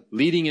media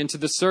leading into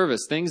the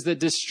service, things that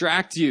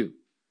distract you.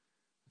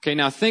 Okay,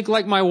 now think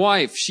like my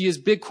wife. She is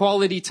big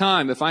quality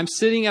time. If I'm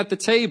sitting at the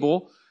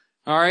table,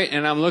 all right,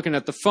 and I'm looking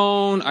at the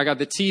phone, I got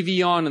the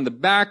TV on in the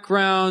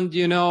background,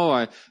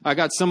 I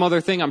got some other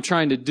thing I'm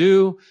trying to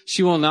do,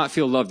 she will not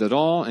feel loved at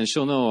all, and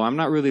she'll know I'm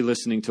not really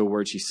listening to a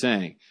word she's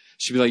saying.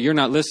 She'll be like, "You're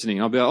not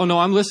listening." I'll be like, "Oh no,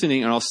 I'm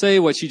listening," and I'll say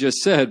what she just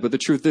said, but the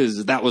truth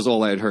is that was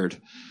all I had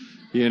heard.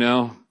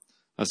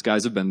 Us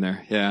guys have been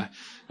there, yeah.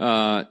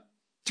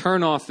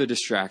 Turn off the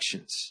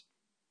distractions.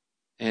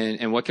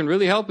 And what can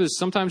really help is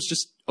sometimes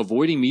just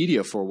avoiding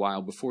media for a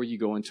while before you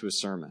go into a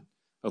sermon.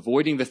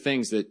 Avoiding the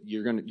things that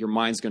your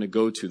mind's going to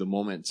go to the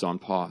moment it's on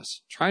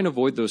pause. Try and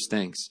avoid those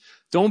things.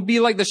 Don't be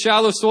like the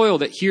shallow soil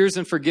that hears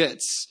and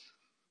forgets.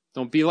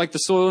 Don't be like the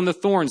soil in the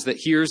thorns that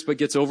hears but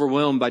gets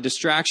overwhelmed by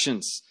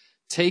distractions.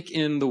 Take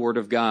in the word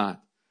of God.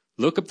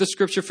 Look up the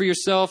scripture for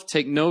yourself.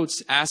 Take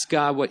notes. Ask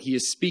God what he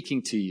is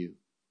speaking to you.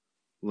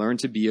 Learn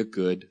to be a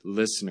good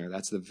listener.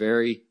 That's the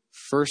very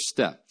first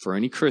step for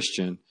any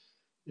Christian,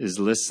 is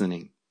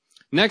listening.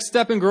 Next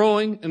step in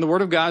growing in the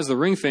Word of God is the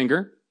ring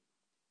finger.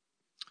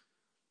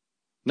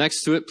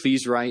 Next to it,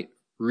 please write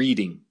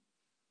reading.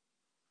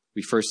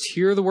 We first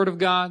hear the Word of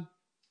God.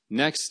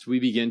 Next, we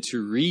begin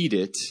to read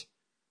it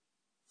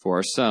for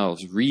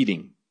ourselves.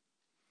 Reading.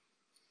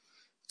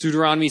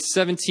 Deuteronomy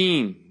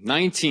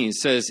 17:19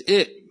 says,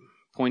 "It,"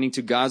 pointing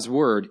to God's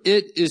Word,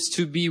 "it is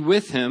to be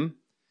with him,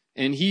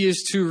 and he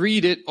is to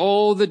read it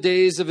all the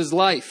days of his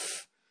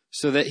life,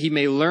 so that he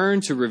may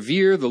learn to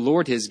revere the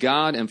Lord his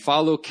God and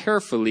follow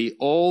carefully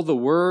all the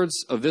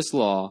words of this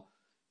law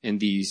and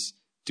these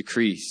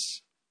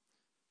decrees."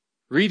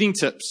 Reading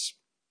tips.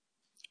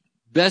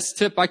 Best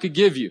tip I could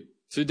give you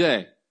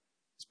today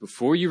is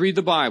before you read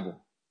the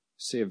Bible,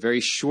 say a very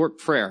short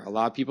prayer. A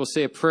lot of people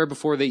say a prayer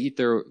before they eat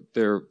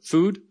their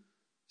food.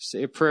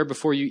 Say a prayer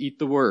before you eat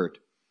the Word.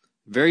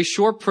 Very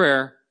short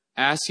prayer,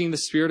 asking the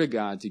Spirit of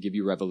God to give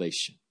you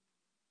revelation.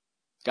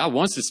 God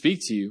wants to speak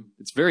to you.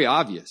 It's very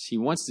obvious. He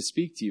wants to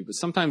speak to you. But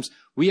sometimes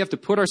we have to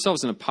put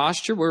ourselves in a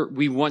posture where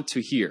we want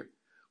to hear.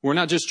 We're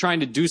not just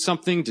trying to do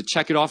something to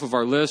check it off of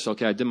our list.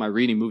 Okay, I did my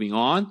reading, moving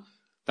on.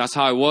 That's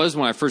how I was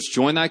when I first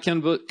joined that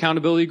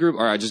accountability group.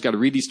 All right, I just got to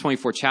read these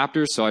 24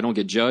 chapters so I don't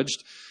get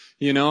judged.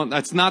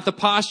 That's not the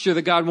posture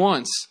that God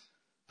wants.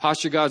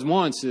 Posture God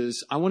wants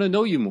is, I want to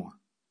know you more.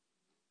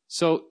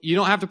 So you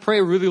don't have to pray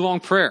a really long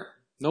prayer.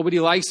 Nobody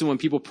likes it when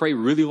people pray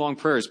really long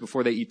prayers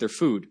before they eat their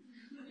food.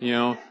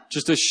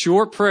 Just a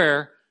short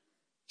prayer.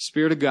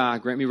 Spirit of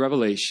God, grant me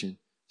revelation.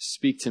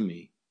 Speak to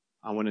me.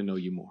 I want to know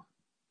you more.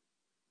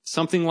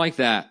 Something like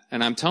that.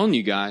 And I'm telling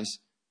you guys,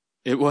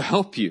 it will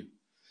help you.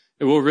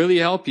 It will really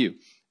help you.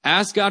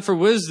 Ask God for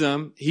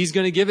wisdom. He's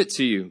going to give it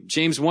to you.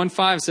 James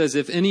 1:5 says,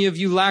 if any of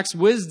you lacks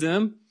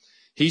wisdom,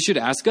 he should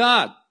ask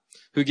God,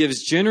 who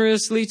gives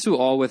generously to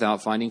all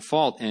without finding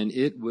fault, and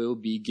it will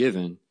be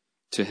given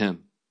to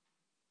him.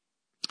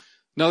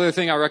 Another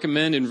thing I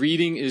recommend in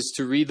reading is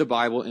to read the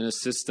Bible in a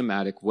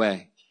systematic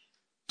way.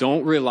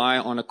 Don't rely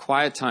on a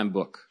quiet time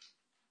book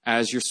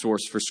as your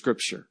source for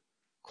scripture.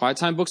 Quiet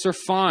time books are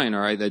fine,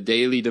 all right? The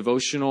daily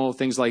devotional,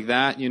 things like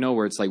that,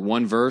 where it's like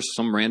one verse,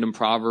 some random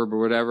proverb or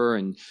whatever,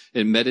 and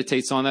it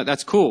meditates on that.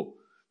 That's cool.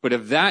 But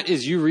if that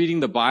is you reading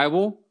the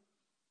Bible,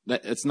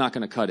 it's not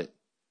going to cut it.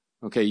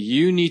 Okay,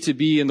 you need to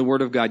be in the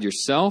Word of God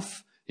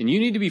yourself, and you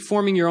need to be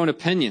forming your own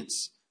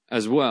opinions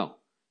as well.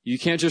 You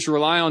can't just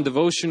rely on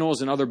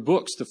devotionals and other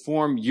books to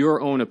form your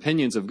own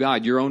opinions of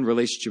God, your own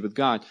relationship with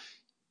God.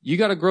 You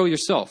got to grow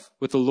yourself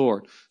with the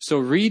Lord. So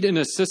read in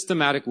a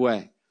systematic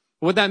way.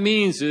 What that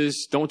means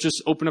is don't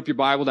just open up your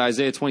Bible to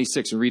Isaiah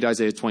 26 and read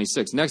Isaiah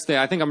 26. Next day,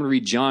 I think I'm going to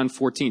read John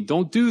 14.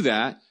 Don't do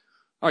that.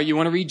 All right, you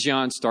want to read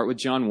John, start with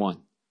John 1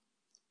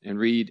 and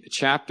read a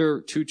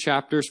chapter, 2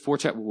 chapters, 4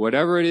 chapters,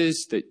 whatever it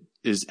is that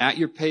is at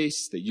your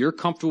pace, that you're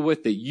comfortable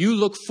with, that you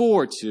look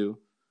forward to,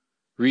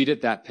 read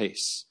at that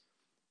pace.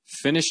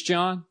 Finish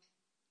John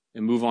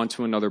and move on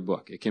to another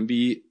book. It can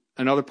be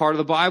another part of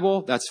the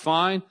Bible. That's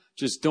fine.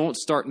 Just don't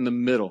start in the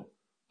middle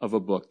of a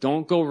book.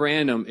 Don't go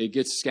random. It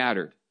gets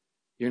scattered.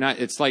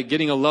 It's like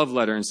getting a love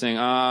letter and saying,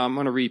 I'm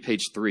going to read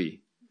page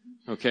 3.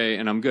 Okay.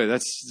 And I'm good. That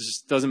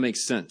just doesn't make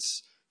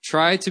sense.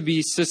 Try to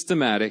be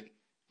systematic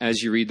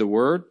as you read the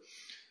word.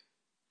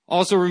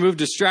 Also remove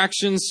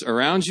distractions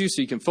around you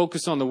so you can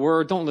focus on the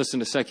word. Don't listen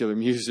to secular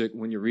music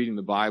when you're reading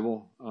the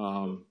Bible.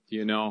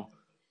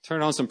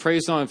 Turn on some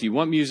praise song if you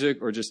want music,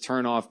 or just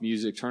turn off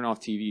music, turn off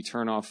TV,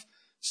 turn off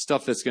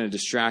stuff that's going to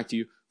distract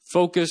you.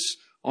 Focus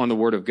on the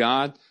Word of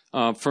God.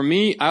 For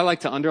me, I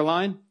like to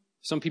underline.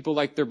 Some people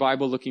like their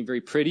Bible looking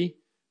very pretty.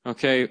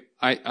 Okay,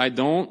 I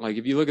don't. Like,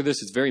 if you look at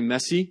this, it's very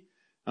messy.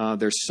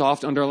 There's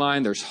soft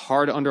underline, there's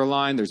hard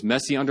underline, there's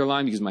messy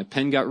underline because my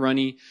pen got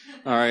runny.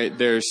 All right,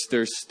 there's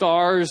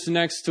stars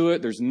next to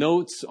it. There's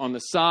notes on the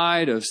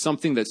side of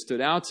something that stood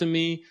out to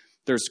me.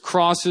 There's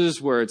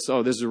crosses where it's,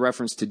 this is a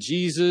reference to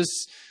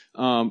Jesus.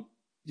 Write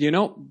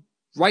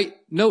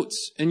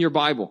notes in your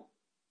Bible.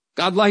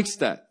 God likes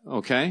that,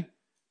 okay?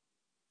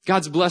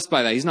 God's blessed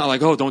by that. He's not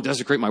like, don't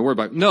desecrate my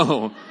word.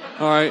 No,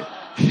 all right?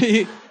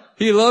 He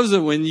loves it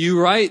when you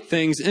write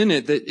things in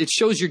it that it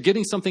shows you're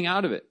getting something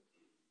out of it.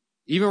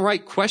 Even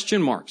write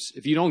question marks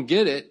if you don't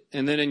get it.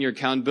 And then in your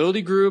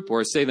accountability group,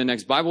 or say the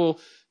next Bible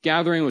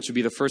gathering, which would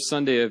be the first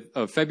Sunday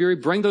of February,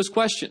 bring those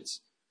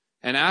questions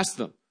and ask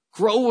them.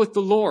 Grow with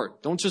the Lord.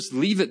 Don't just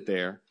leave it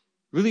there.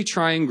 Really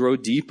try and grow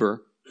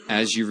deeper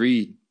as you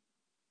read.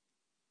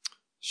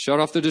 Shut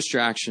off the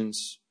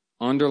distractions.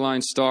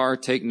 Underline, star,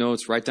 take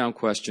notes, write down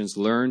questions.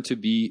 Learn to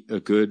be a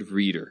good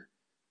reader.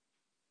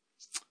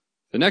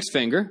 The next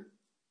finger,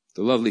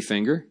 the lovely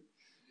finger,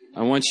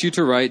 I want you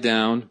to write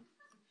down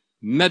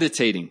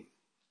meditating.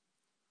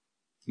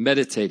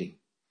 Meditating.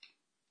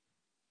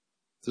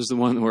 This is the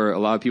one where a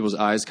lot of people's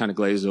eyes kind of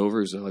glaze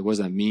over. So like, what does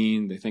that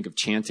mean? They think of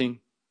chanting.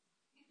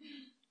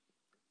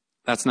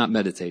 That's not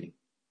meditating.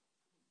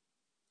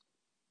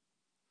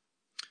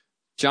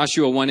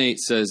 Joshua 1:8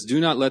 says,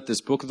 do not let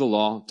this book of the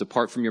law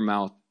depart from your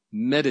mouth.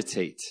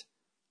 Meditate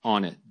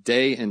on it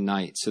day and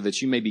night so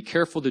that you may be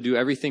careful to do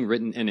everything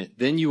written in it.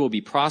 Then you will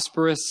be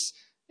prosperous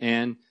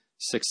and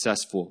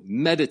successful.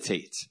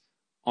 Meditate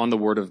on the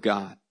Word of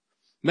God.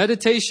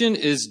 Meditation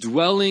is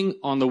dwelling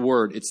on the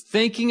Word. It's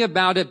thinking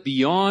about it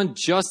beyond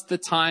just the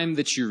time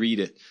that you read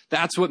it.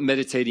 That's what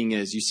meditating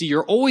is. You see,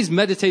 you're always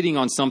meditating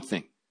on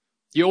something.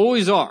 You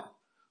always are.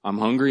 I'm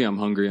hungry, I'm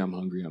hungry, I'm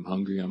hungry, I'm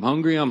hungry, I'm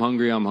hungry, I'm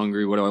hungry, I'm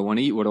hungry. What do I want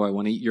to eat? What do I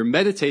want to eat? You're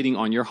meditating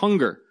on your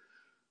hunger.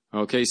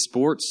 Okay,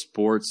 sports,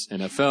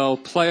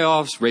 NFL,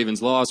 playoffs,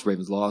 Ravens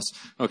lost.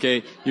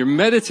 Okay, you're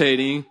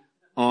meditating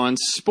on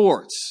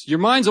sports. Your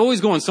mind's always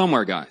going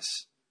somewhere, guys.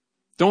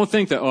 Don't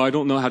think that, I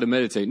don't know how to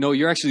meditate. No,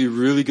 you're actually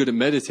really good at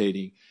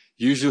meditating,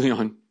 usually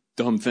on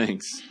dumb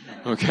things.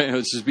 Okay,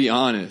 let's just be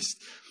honest.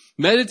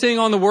 Meditating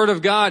on the Word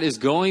of God is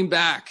going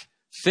back,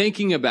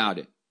 thinking about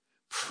it,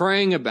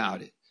 praying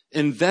about it,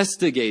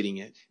 investigating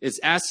it. It's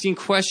asking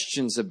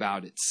questions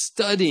about it,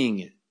 studying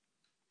it.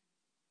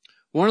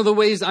 One of the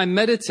ways I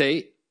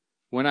meditate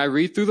when I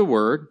read through the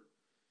Word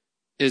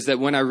is that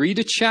when I read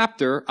a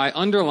chapter, I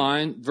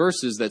underline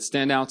verses that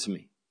stand out to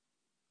me.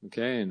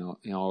 Okay, and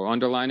I'll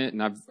underline it.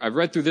 And I've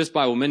read through this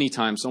Bible many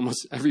times.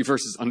 Almost every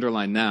verse is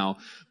underlined now.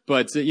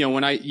 But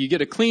when you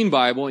get a clean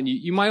Bible, and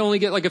you might only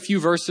get like a few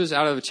verses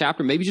out of a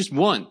chapter, maybe just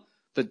one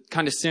that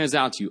kind of stands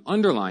out to you.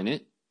 Underline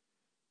it.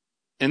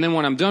 And then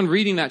when I'm done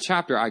reading that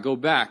chapter, I go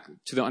back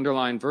to the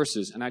underlined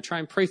verses and I try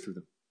and pray through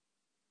them.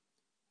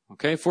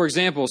 Okay, for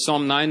example,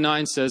 Psalm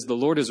 9:9 says, the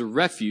Lord is a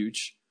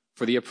refuge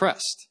for the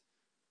oppressed.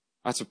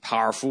 That's a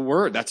powerful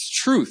word. That's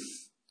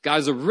truth. God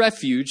is a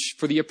refuge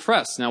for the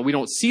oppressed. Now, we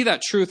don't see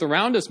that truth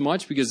around us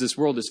much because this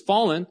world is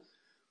fallen.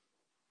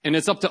 And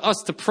it's up to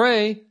us to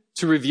pray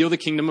to reveal the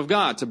kingdom of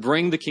God, to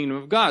bring the kingdom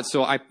of God.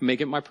 So I make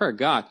it my prayer.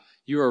 God,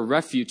 You are a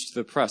refuge to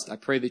the oppressed. I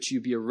pray that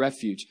you be a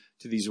refuge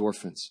to these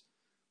orphans.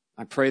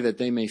 I pray that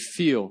they may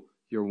feel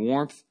your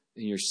warmth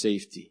and your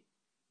safety.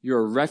 You're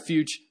a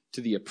refuge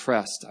to the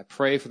oppressed. I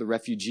pray for the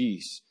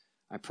refugees.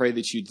 I pray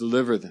that you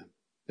deliver them,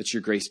 that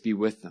your grace be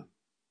with them.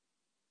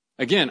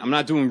 Again, I'm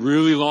not doing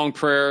really long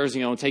prayers,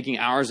 taking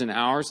hours and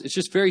hours. It's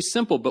just very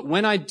simple. But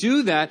when I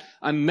do that,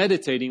 I'm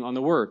meditating on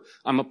the word.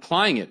 I'm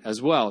applying it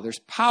as well. There's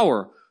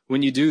power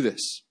when you do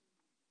this.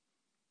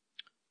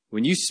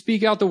 When you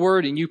speak out the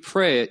word and you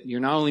pray it, you're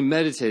not only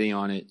meditating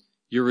on it,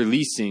 you're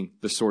releasing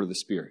the sword of the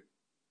Spirit.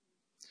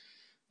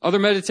 Other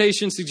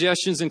meditation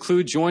suggestions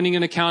include joining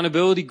an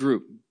accountability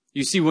group.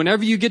 You see,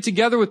 whenever you get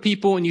together with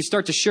people and you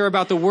start to share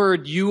about the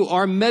word, you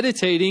are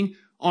meditating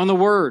on the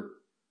word.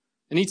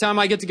 Anytime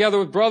I get together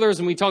with brothers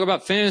and we talk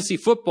about fantasy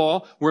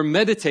football, we're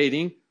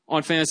meditating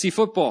on fantasy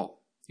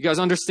football. You guys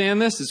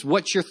understand this? It's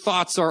what your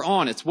thoughts are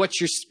on. It's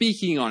what you're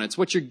speaking on. It's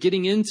what you're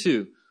getting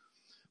into.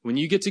 When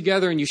you get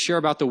together and you share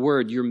about the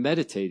word, you're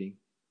meditating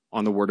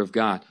on the word of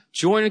God.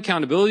 Join an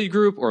accountability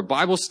group or a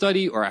Bible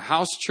study or a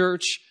house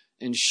church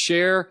and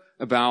share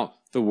about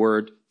the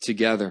word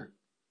together.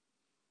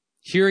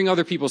 Hearing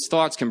other people's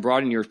thoughts can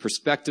broaden your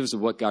perspectives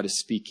of what God is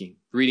speaking.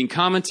 Reading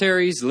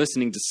commentaries,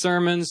 listening to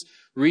sermons,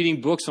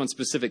 reading books on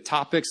specific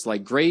topics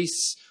like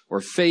grace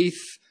or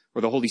faith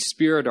or the Holy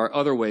Spirit are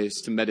other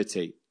ways to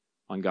meditate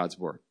on God's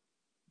word.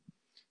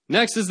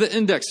 Next is the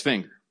index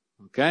finger.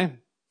 Okay?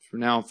 For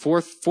now,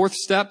 fourth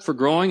step for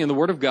growing in the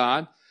word of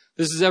God.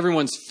 This is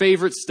everyone's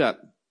favorite step.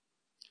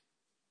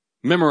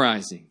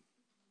 Memorizing.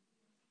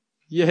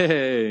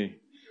 Yay.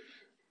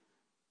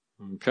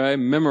 Okay,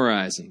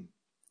 memorizing.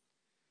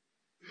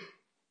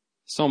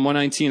 Psalm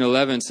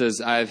 119:11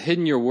 says, I have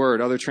hidden your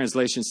word. Other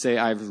translations say,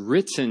 I've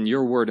written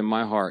your word in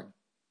my heart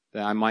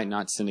that I might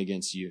not sin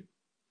against you.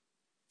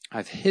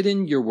 I've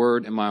hidden your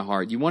word in my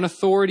heart. You want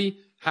authority?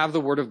 Have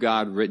the word of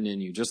God written in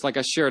you. Just like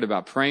I shared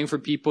about praying for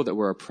people that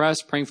were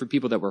oppressed, praying for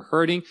people that were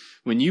hurting.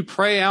 When you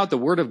pray out the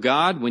word of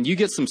God, when you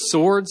get some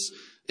swords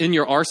in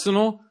your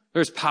arsenal,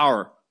 there's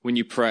power when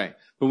you pray.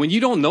 But when you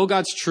don't know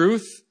God's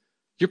truth,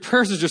 your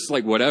prayers are just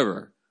like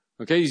whatever.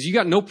 Okay? You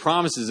got no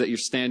promises that you're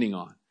standing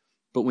on.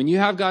 But when you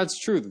have God's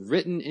truth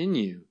written in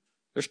you,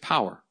 there's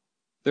power.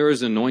 There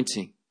is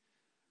anointing.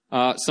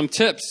 Some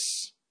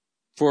tips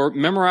for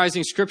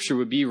memorizing scripture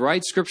would be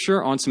write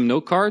scripture on some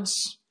note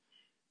cards.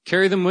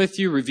 Carry them with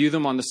you. Review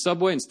them on the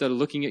subway instead of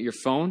looking at your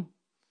phone.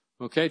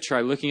 Okay,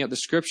 try looking at the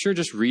scripture.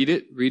 Just read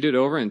it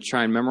over and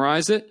try and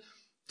memorize it.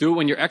 Do it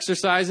when you're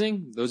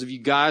exercising. Those of you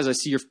guys, I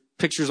see your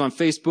pictures on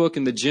Facebook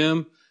in the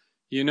gym.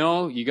 You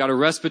got to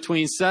rest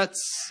between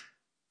sets.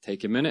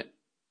 Take a minute.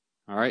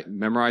 All right,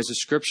 memorize the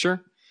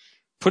scripture.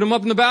 Put them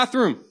up in the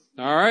bathroom.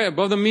 All right,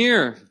 above the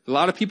mirror. A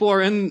lot of people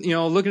are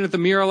looking at the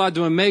mirror a lot,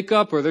 doing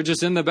makeup, or they're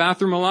just in the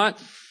bathroom a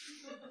lot.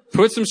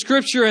 Put some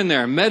scripture in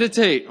there.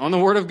 Meditate on the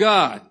word of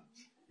God.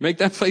 Make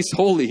that place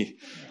holy.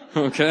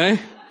 Okay?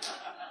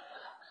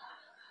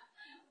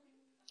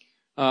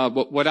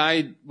 But what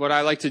I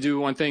like to do,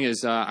 one thing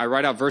is, I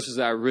write out verses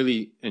that I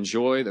really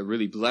enjoy, that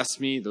really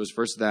bless me, those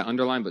verses that I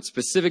underline, but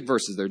specific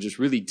verses. They're just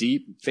really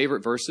deep,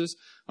 favorite verses.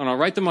 And I'll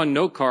write them on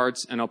note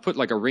cards and I'll put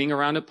like a ring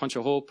around it, punch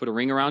a hole, put a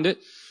ring around it.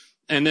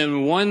 And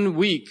then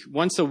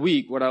once a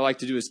week, what I like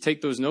to do is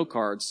take those note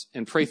cards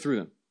and pray through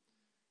them.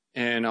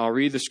 And I'll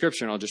read the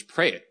scripture and I'll just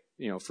pray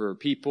it, for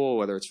people,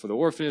 whether it's for the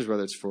orphanage,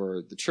 whether it's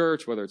for the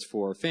church, whether it's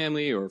for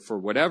family or for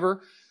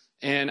whatever.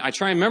 And I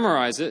try and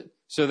memorize it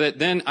so that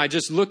then I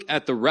just look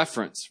at the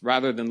reference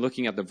rather than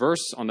looking at the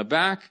verse on the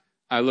back.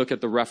 I look at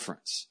the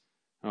reference.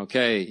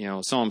 Okay.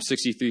 Psalm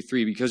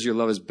 63:3, because your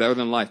love is better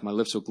than life, my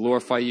lips will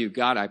glorify you.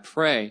 God, I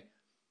pray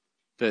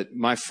that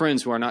my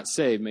friends who are not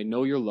saved may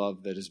know your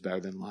love that is better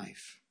than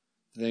life.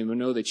 They will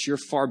know that you're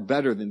far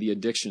better than the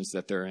addictions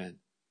that they're in,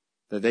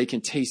 that they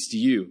can taste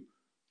you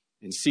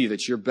and see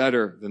that you're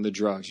better than the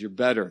drugs. You're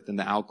better than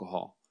the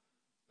alcohol.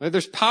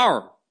 There's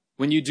power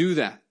when you do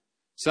that.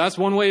 So that's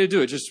one way to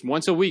do it, just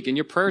once a week in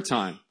your prayer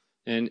time.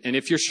 And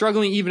if you're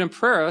struggling even in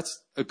prayer,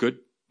 that's a good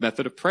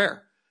method of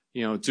prayer.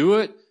 Do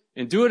it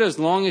and do it as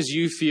long as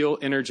you feel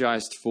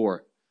energized for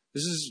it.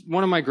 This is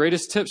one of my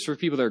greatest tips for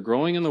people that are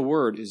growing in the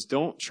Word is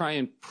don't try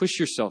and push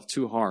yourself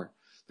too hard.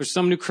 There's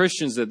some new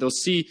Christians that they'll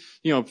see,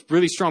 a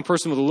really strong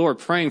person with the Lord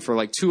praying for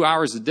like 2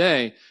 hours a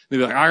day. They'll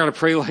be like, I got to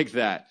pray like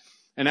that.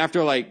 And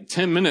after like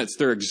 10 minutes,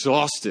 they're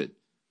exhausted.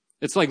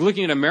 It's like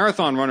looking at a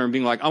marathon runner and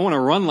being like, I want to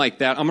run like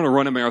that. I'm going to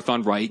run a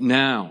marathon right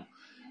now.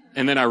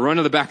 And then I run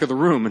to the back of the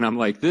room and I'm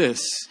like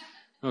this.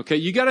 Okay.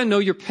 You got to know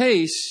your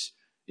pace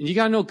and you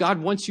got to know God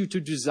wants you to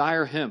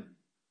desire him.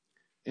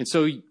 And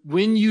so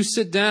when you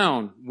sit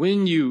down,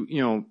 when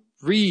you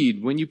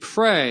read, when you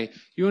pray,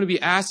 you want to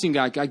be asking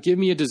God, give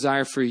me a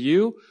desire for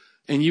you.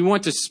 And you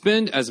want to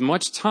spend as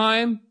much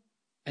time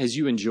as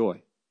you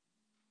enjoy,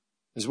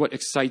 as what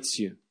excites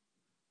you.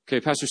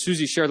 Okay. Pastor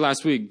Susie shared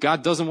last week,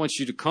 God doesn't want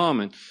you to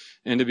come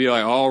and to be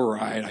like, all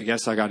right, I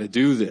guess I got to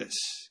do this.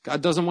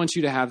 God doesn't want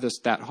you to have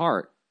that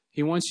heart.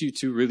 He wants you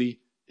to really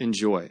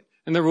enjoy it.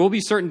 And there will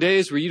be certain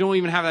days where you don't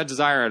even have that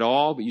desire at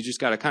all, but you just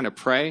got to kind of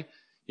pray.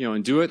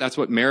 and do it. That's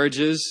what marriage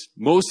is.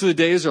 Most of the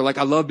days are like,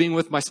 I love being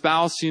with my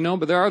spouse,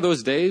 but there are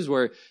those days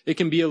where it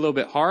can be a little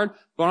bit hard.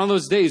 But on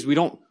those days, we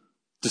don't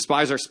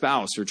despise our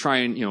spouse or try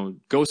and,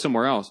 go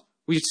somewhere else.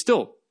 We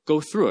still go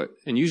through it.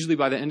 And usually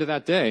by the end of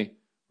that day,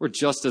 we're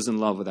just as in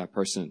love with that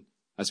person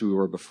as we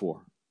were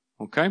before.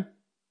 Okay?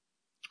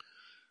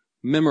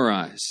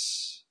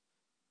 Memorize.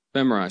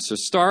 So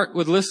start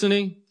with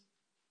listening.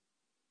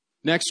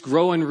 Next,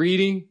 grow in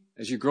reading.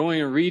 As you're growing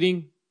in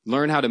reading,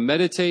 learn how to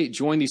meditate,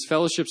 join these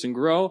fellowships and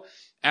grow.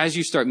 As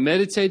you start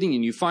meditating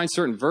and you find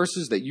certain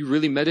verses that you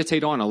really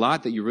meditate on a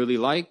lot, that you really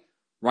like,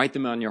 write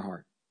them on your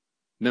heart.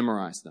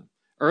 Memorize them.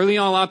 Early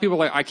on, a lot of people are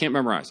like, I can't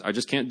memorize. I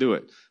just can't do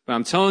it. But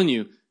I'm telling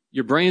you,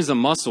 your brain is a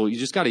muscle. You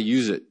just got to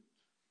use it.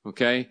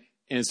 Okay?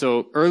 And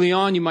so early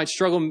on, you might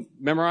struggle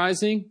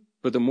memorizing,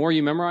 but the more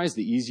you memorize,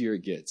 the easier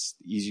it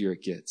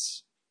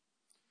gets.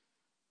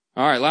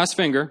 All right, last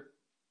finger.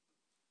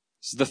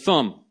 This is the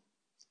thumb.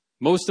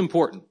 Most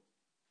important.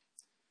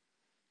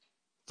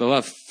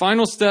 The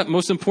final step,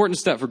 most important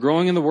step for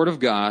growing in the Word of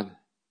God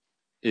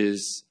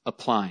is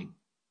applying.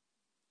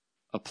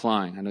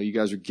 Applying. I know you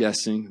guys are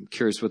guessing. I'm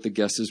curious what the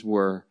guesses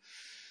were.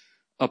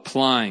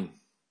 Applying.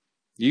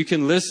 You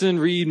can listen,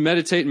 read,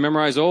 meditate, and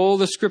memorize all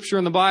the scripture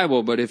in the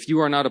Bible, but if you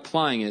are not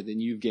applying it, then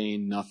you've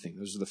gained nothing.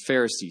 Those are the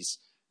Pharisees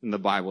in the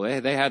Bible.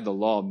 They had the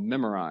law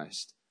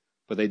memorized,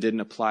 but they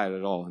didn't apply it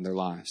at all in their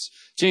lives.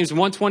 James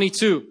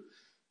 1:22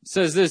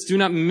 says this, do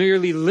not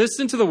merely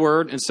listen to the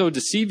word and so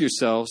deceive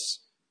yourselves.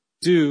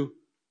 Do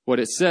what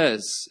it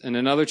says. In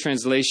another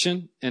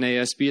translation,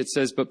 NASB, it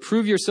says, but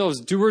prove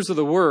yourselves doers of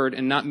the word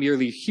and not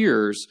merely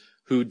hearers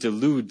who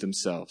delude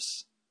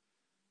themselves.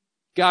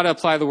 Got to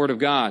apply the word of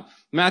God.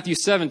 Matthew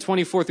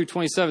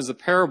 7:24-27 is the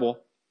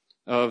parable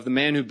of the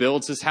man who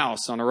builds his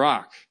house on a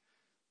rock.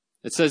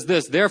 It says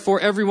this, therefore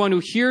everyone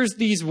who hears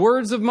these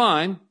words of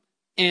mine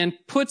and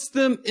puts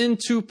them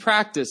into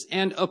practice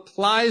and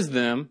applies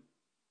them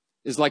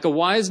is like a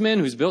wise man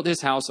who's built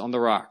his house on the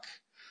rock.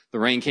 The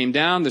rain came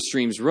down, the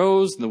streams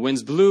rose, and the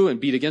winds blew and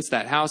beat against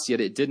that house,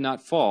 yet it did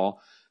not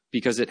fall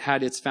because it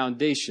had its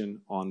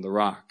foundation on the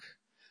rock.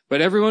 But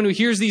everyone who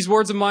hears these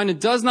words of mine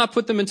and does not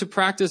put them into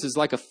practice is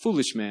like a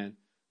foolish man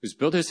who's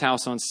built his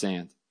house on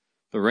sand.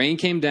 The rain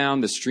came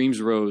down, the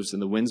streams rose,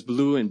 and the winds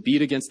blew and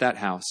beat against that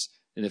house,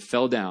 and it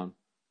fell down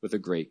with a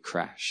great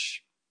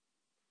crash.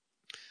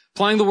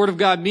 Applying the word of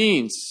God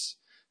means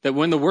that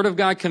when the word of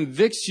God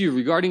convicts you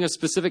regarding a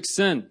specific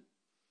sin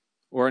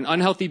or an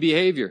unhealthy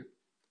behavior,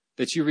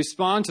 that you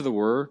respond to the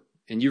word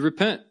and you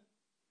repent.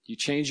 You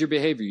change your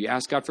behavior. You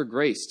ask God for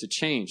grace to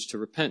change, to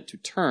repent, to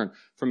turn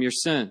from your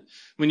sin.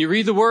 When you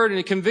read the word and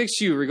it convicts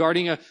you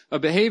regarding a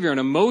behavior, an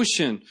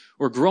emotion,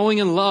 or growing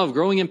in love,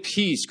 growing in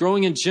peace,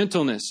 growing in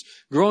gentleness,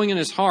 growing in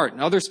his heart,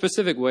 and other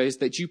specific ways,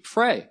 that you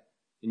pray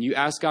and you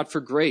ask God for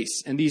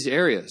grace in these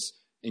areas,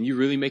 and you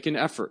really make an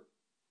effort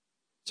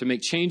to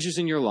make changes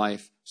in your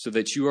life so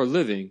that you are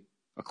living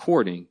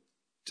according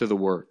to the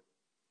word.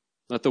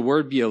 Let the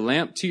word be a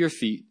lamp to your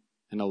feet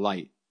and a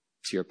light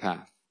to your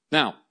path.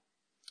 Now,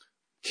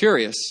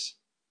 curious,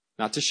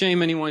 not to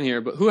shame anyone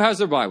here, but who has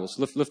their Bibles?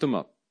 Lift them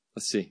up.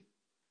 Let's see.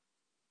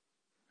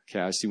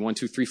 Okay, I see 1,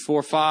 2, 3,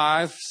 4,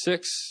 5,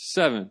 6,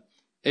 7,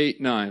 8,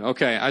 9.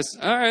 Okay, all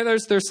right,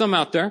 there's some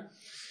out there.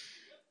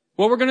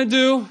 What we're going to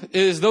do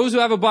is those who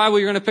have a Bible,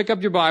 you're going to pick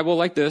up your Bible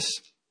like this.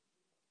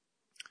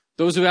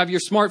 Those who have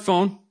your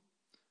smartphone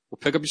will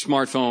pick up your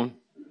smartphone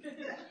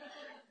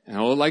and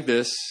hold it like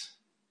this.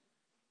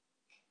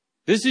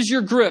 This is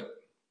your grip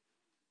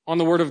on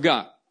the Word of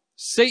God.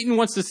 Satan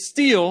wants to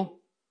steal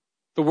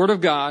the Word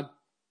of God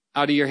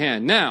out of your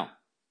hand. Now,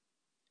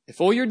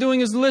 if all you're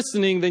doing is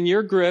listening, then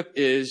your grip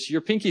is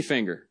your pinky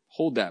finger.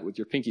 Hold that with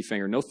your pinky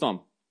finger, no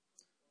thumb.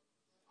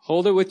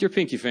 Hold it with your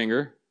pinky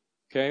finger.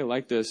 Okay,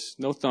 like this,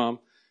 no thumb.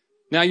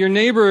 Now, your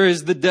neighbor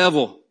is the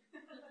devil.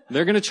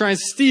 They're going to try and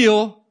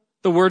steal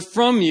the Word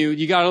from you.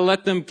 You got to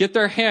let them get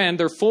their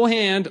full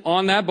hand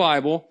on that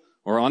Bible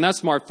or on that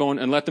smartphone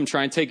and let them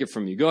try and take it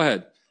from you. Go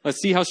ahead. Let's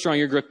see how strong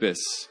your grip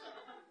is.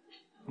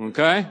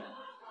 Okay?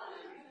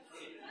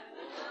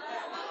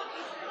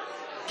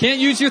 Can't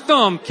use your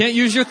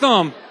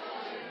thumb.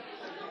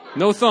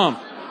 No thumb.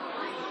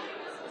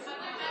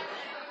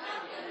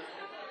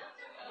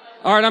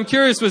 All right, I'm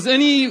curious, was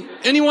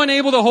anyone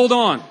able to hold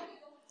on?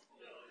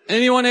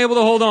 Anyone able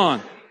to hold on?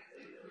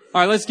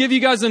 All right, let's give you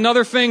guys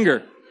another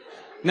finger.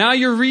 Now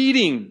you're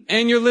reading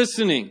and you're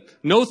listening.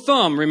 No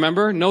thumb,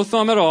 remember? No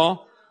thumb at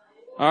all.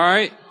 All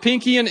right,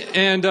 pinky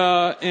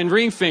and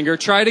ring finger.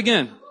 Try it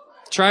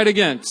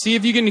again. See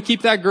if you can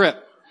keep that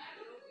grip.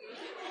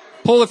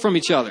 Pull it from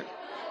each other.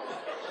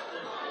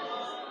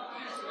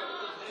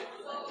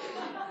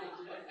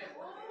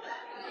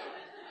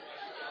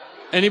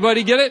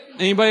 Anybody get it?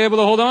 Anybody able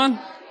to hold on?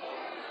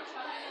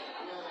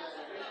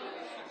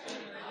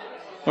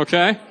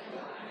 Okay.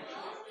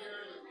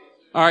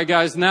 All right,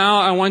 guys, now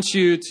I want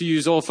you to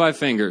use all 5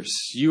 fingers.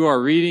 You are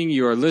reading,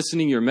 you are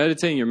listening, you're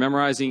meditating, you're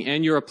memorizing,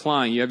 and you're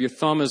applying. You have your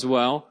thumb as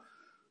well.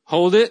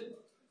 Hold it.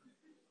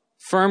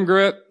 Firm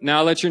grip.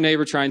 Now let your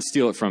neighbor try and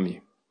steal it from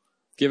you.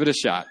 Give it a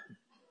shot.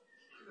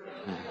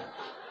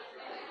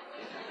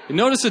 You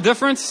notice the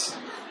difference?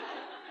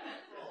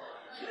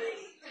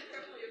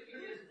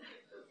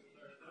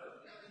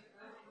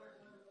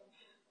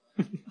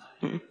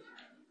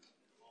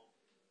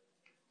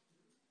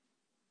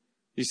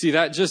 You see,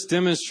 that just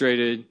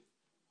demonstrated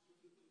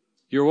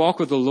your walk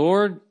with the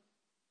Lord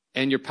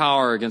and your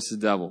power against the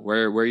devil,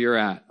 where you're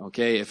at,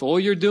 okay? If all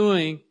you're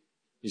doing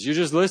is you're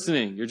just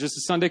listening, you're just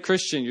a Sunday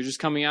Christian, you're just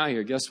coming out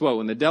here, guess what?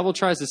 When the devil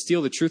tries to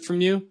steal the truth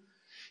from you,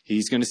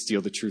 he's going to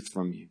steal the truth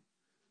from you.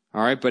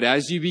 All right? But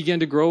as you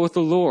begin to grow with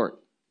the Lord,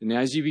 and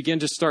as you begin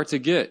to start to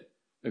get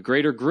a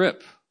greater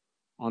grip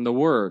on the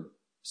Word,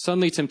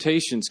 suddenly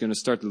temptation is going to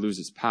start to lose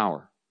its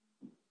power.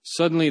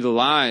 Suddenly the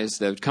lies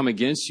that would come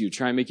against you,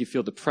 try and make you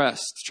feel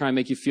depressed, try and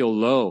make you feel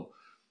low,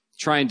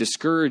 try and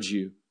discourage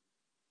you,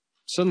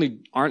 suddenly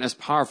aren't as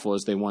powerful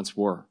as they once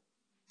were.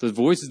 The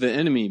voices of the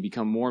enemy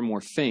become more and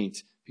more faint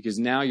because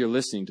now you're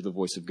listening to the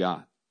voice of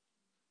God.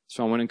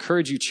 So I want to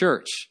encourage you,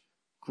 church,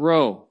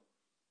 grow.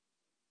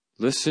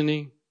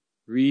 Listening,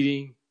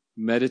 reading,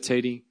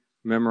 meditating,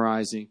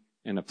 memorizing,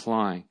 and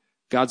applying.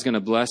 God's going to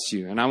bless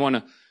you. And I want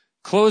to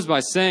close by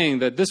saying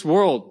that this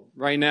world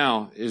right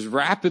now is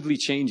rapidly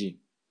changing.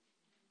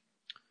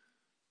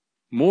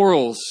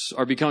 Morals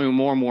are becoming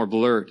more and more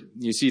blurred.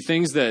 You see,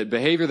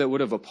 behavior that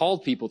would have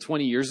appalled people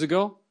 20 years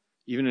ago,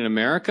 even in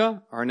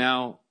America, are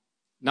now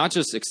not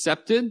just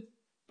accepted,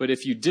 but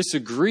if you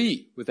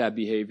disagree with that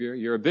behavior,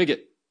 you're a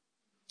bigot.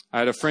 I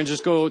had a friend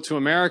just go to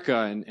America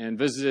and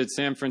visited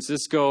San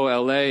Francisco,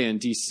 LA, and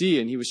DC,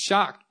 and he was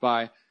shocked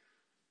by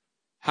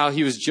how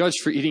he was judged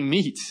for eating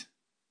meat.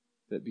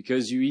 That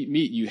because you eat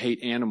meat, you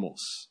hate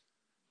animals.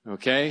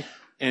 Okay?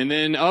 And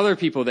then other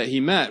people that he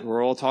met were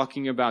all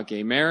talking about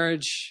gay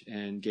marriage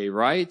and gay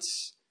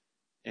rights.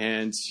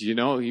 And,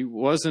 he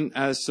wasn't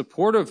as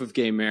supportive of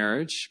gay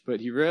marriage, but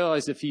he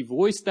realized if he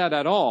voiced that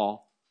at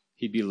all,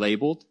 he'd be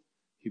labeled,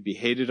 he'd be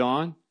hated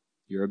on.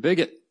 You're a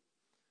bigot.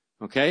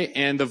 Okay?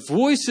 And the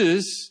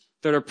voices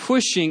that are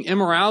pushing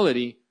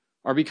immorality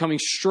are becoming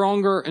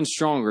stronger and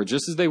stronger,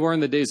 just as they were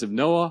in the days of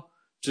Noah,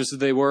 just as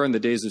they were in the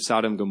days of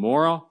Sodom and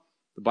Gomorrah.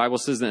 The Bible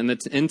says that in the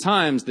end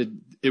times that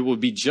it will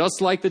be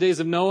just like the days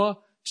of Noah,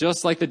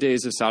 just like the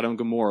days of Sodom and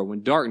Gomorrah,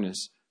 when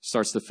darkness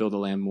starts to fill the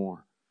land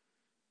more.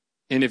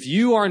 And if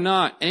you are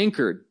not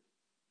anchored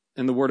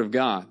in the Word of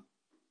God,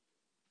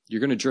 you're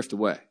going to drift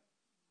away.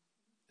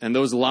 And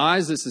those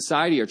lies that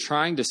society are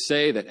trying to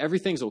say that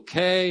everything's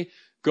okay,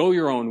 go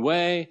your own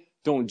way,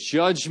 don't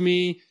judge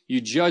me, you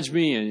judge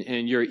me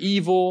and you're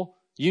evil.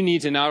 You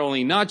need to not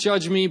only not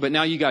judge me, but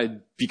now you got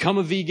to become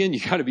a vegan, you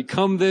got to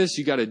become this,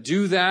 you got to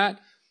do that.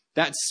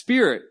 That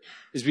spirit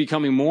is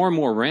becoming more and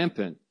more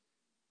rampant.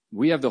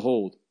 We have to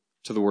hold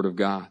to the Word of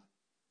God.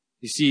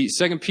 You see,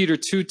 2 Peter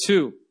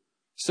 2:2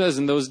 says,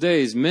 in those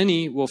days,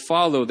 many will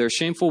follow their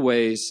shameful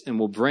ways and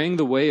will bring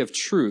the way of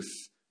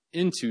truth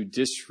into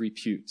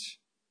disrepute.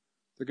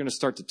 They're going to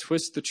start to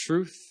twist the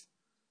truth.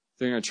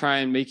 They're going to try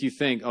and make you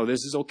think, oh,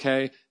 this is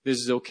okay, this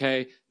is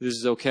okay, this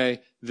is okay,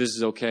 this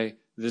is okay,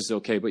 this is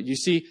okay. But you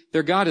see,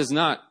 their God is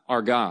not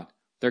our God.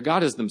 Their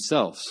God is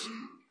themselves.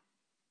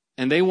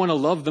 And they want to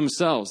love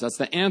themselves. That's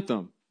the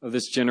anthem of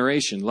this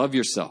generation. Love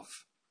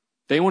yourself.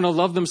 They want to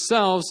love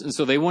themselves, and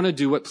so they want to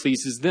do what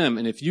pleases them.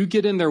 And if you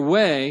get in their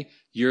way,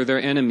 you're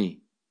their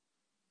enemy.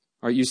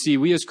 All right, you see,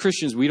 we as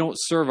Christians, we don't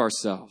serve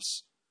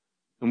ourselves.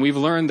 And we've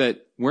learned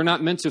that we're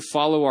not meant to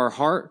follow our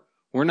heart.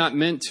 We're not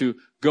meant to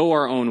go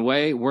our own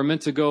way. We're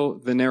meant to go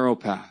the narrow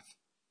path.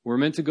 We're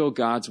meant to go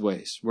God's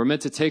ways. We're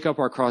meant to take up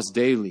our cross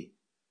daily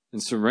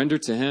and surrender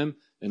to Him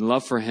and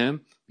love for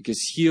Him, because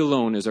He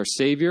alone is our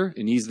Savior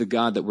and He's the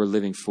God that we're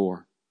living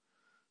for.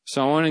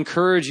 So I want to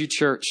encourage you,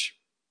 church,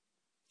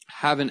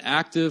 have an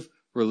active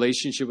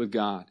relationship with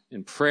God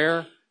in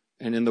prayer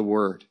and in the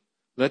Word.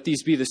 Let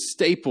these be the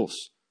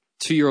staples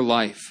to your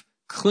life.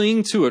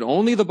 Cling to it.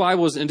 Only the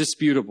Bible is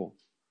indisputable.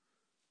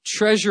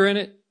 Treasure in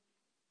it.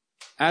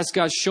 Ask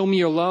God, show me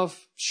your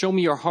love. Show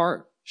me your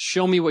heart.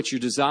 Show me what you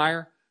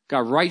desire.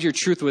 God, write your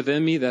truth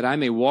within me that I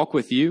may walk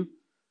with you.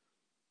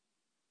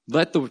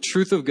 Let the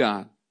truth of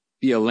God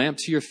be a lamp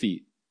to your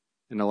feet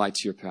and a light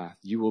to your path.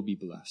 You will be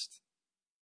blessed.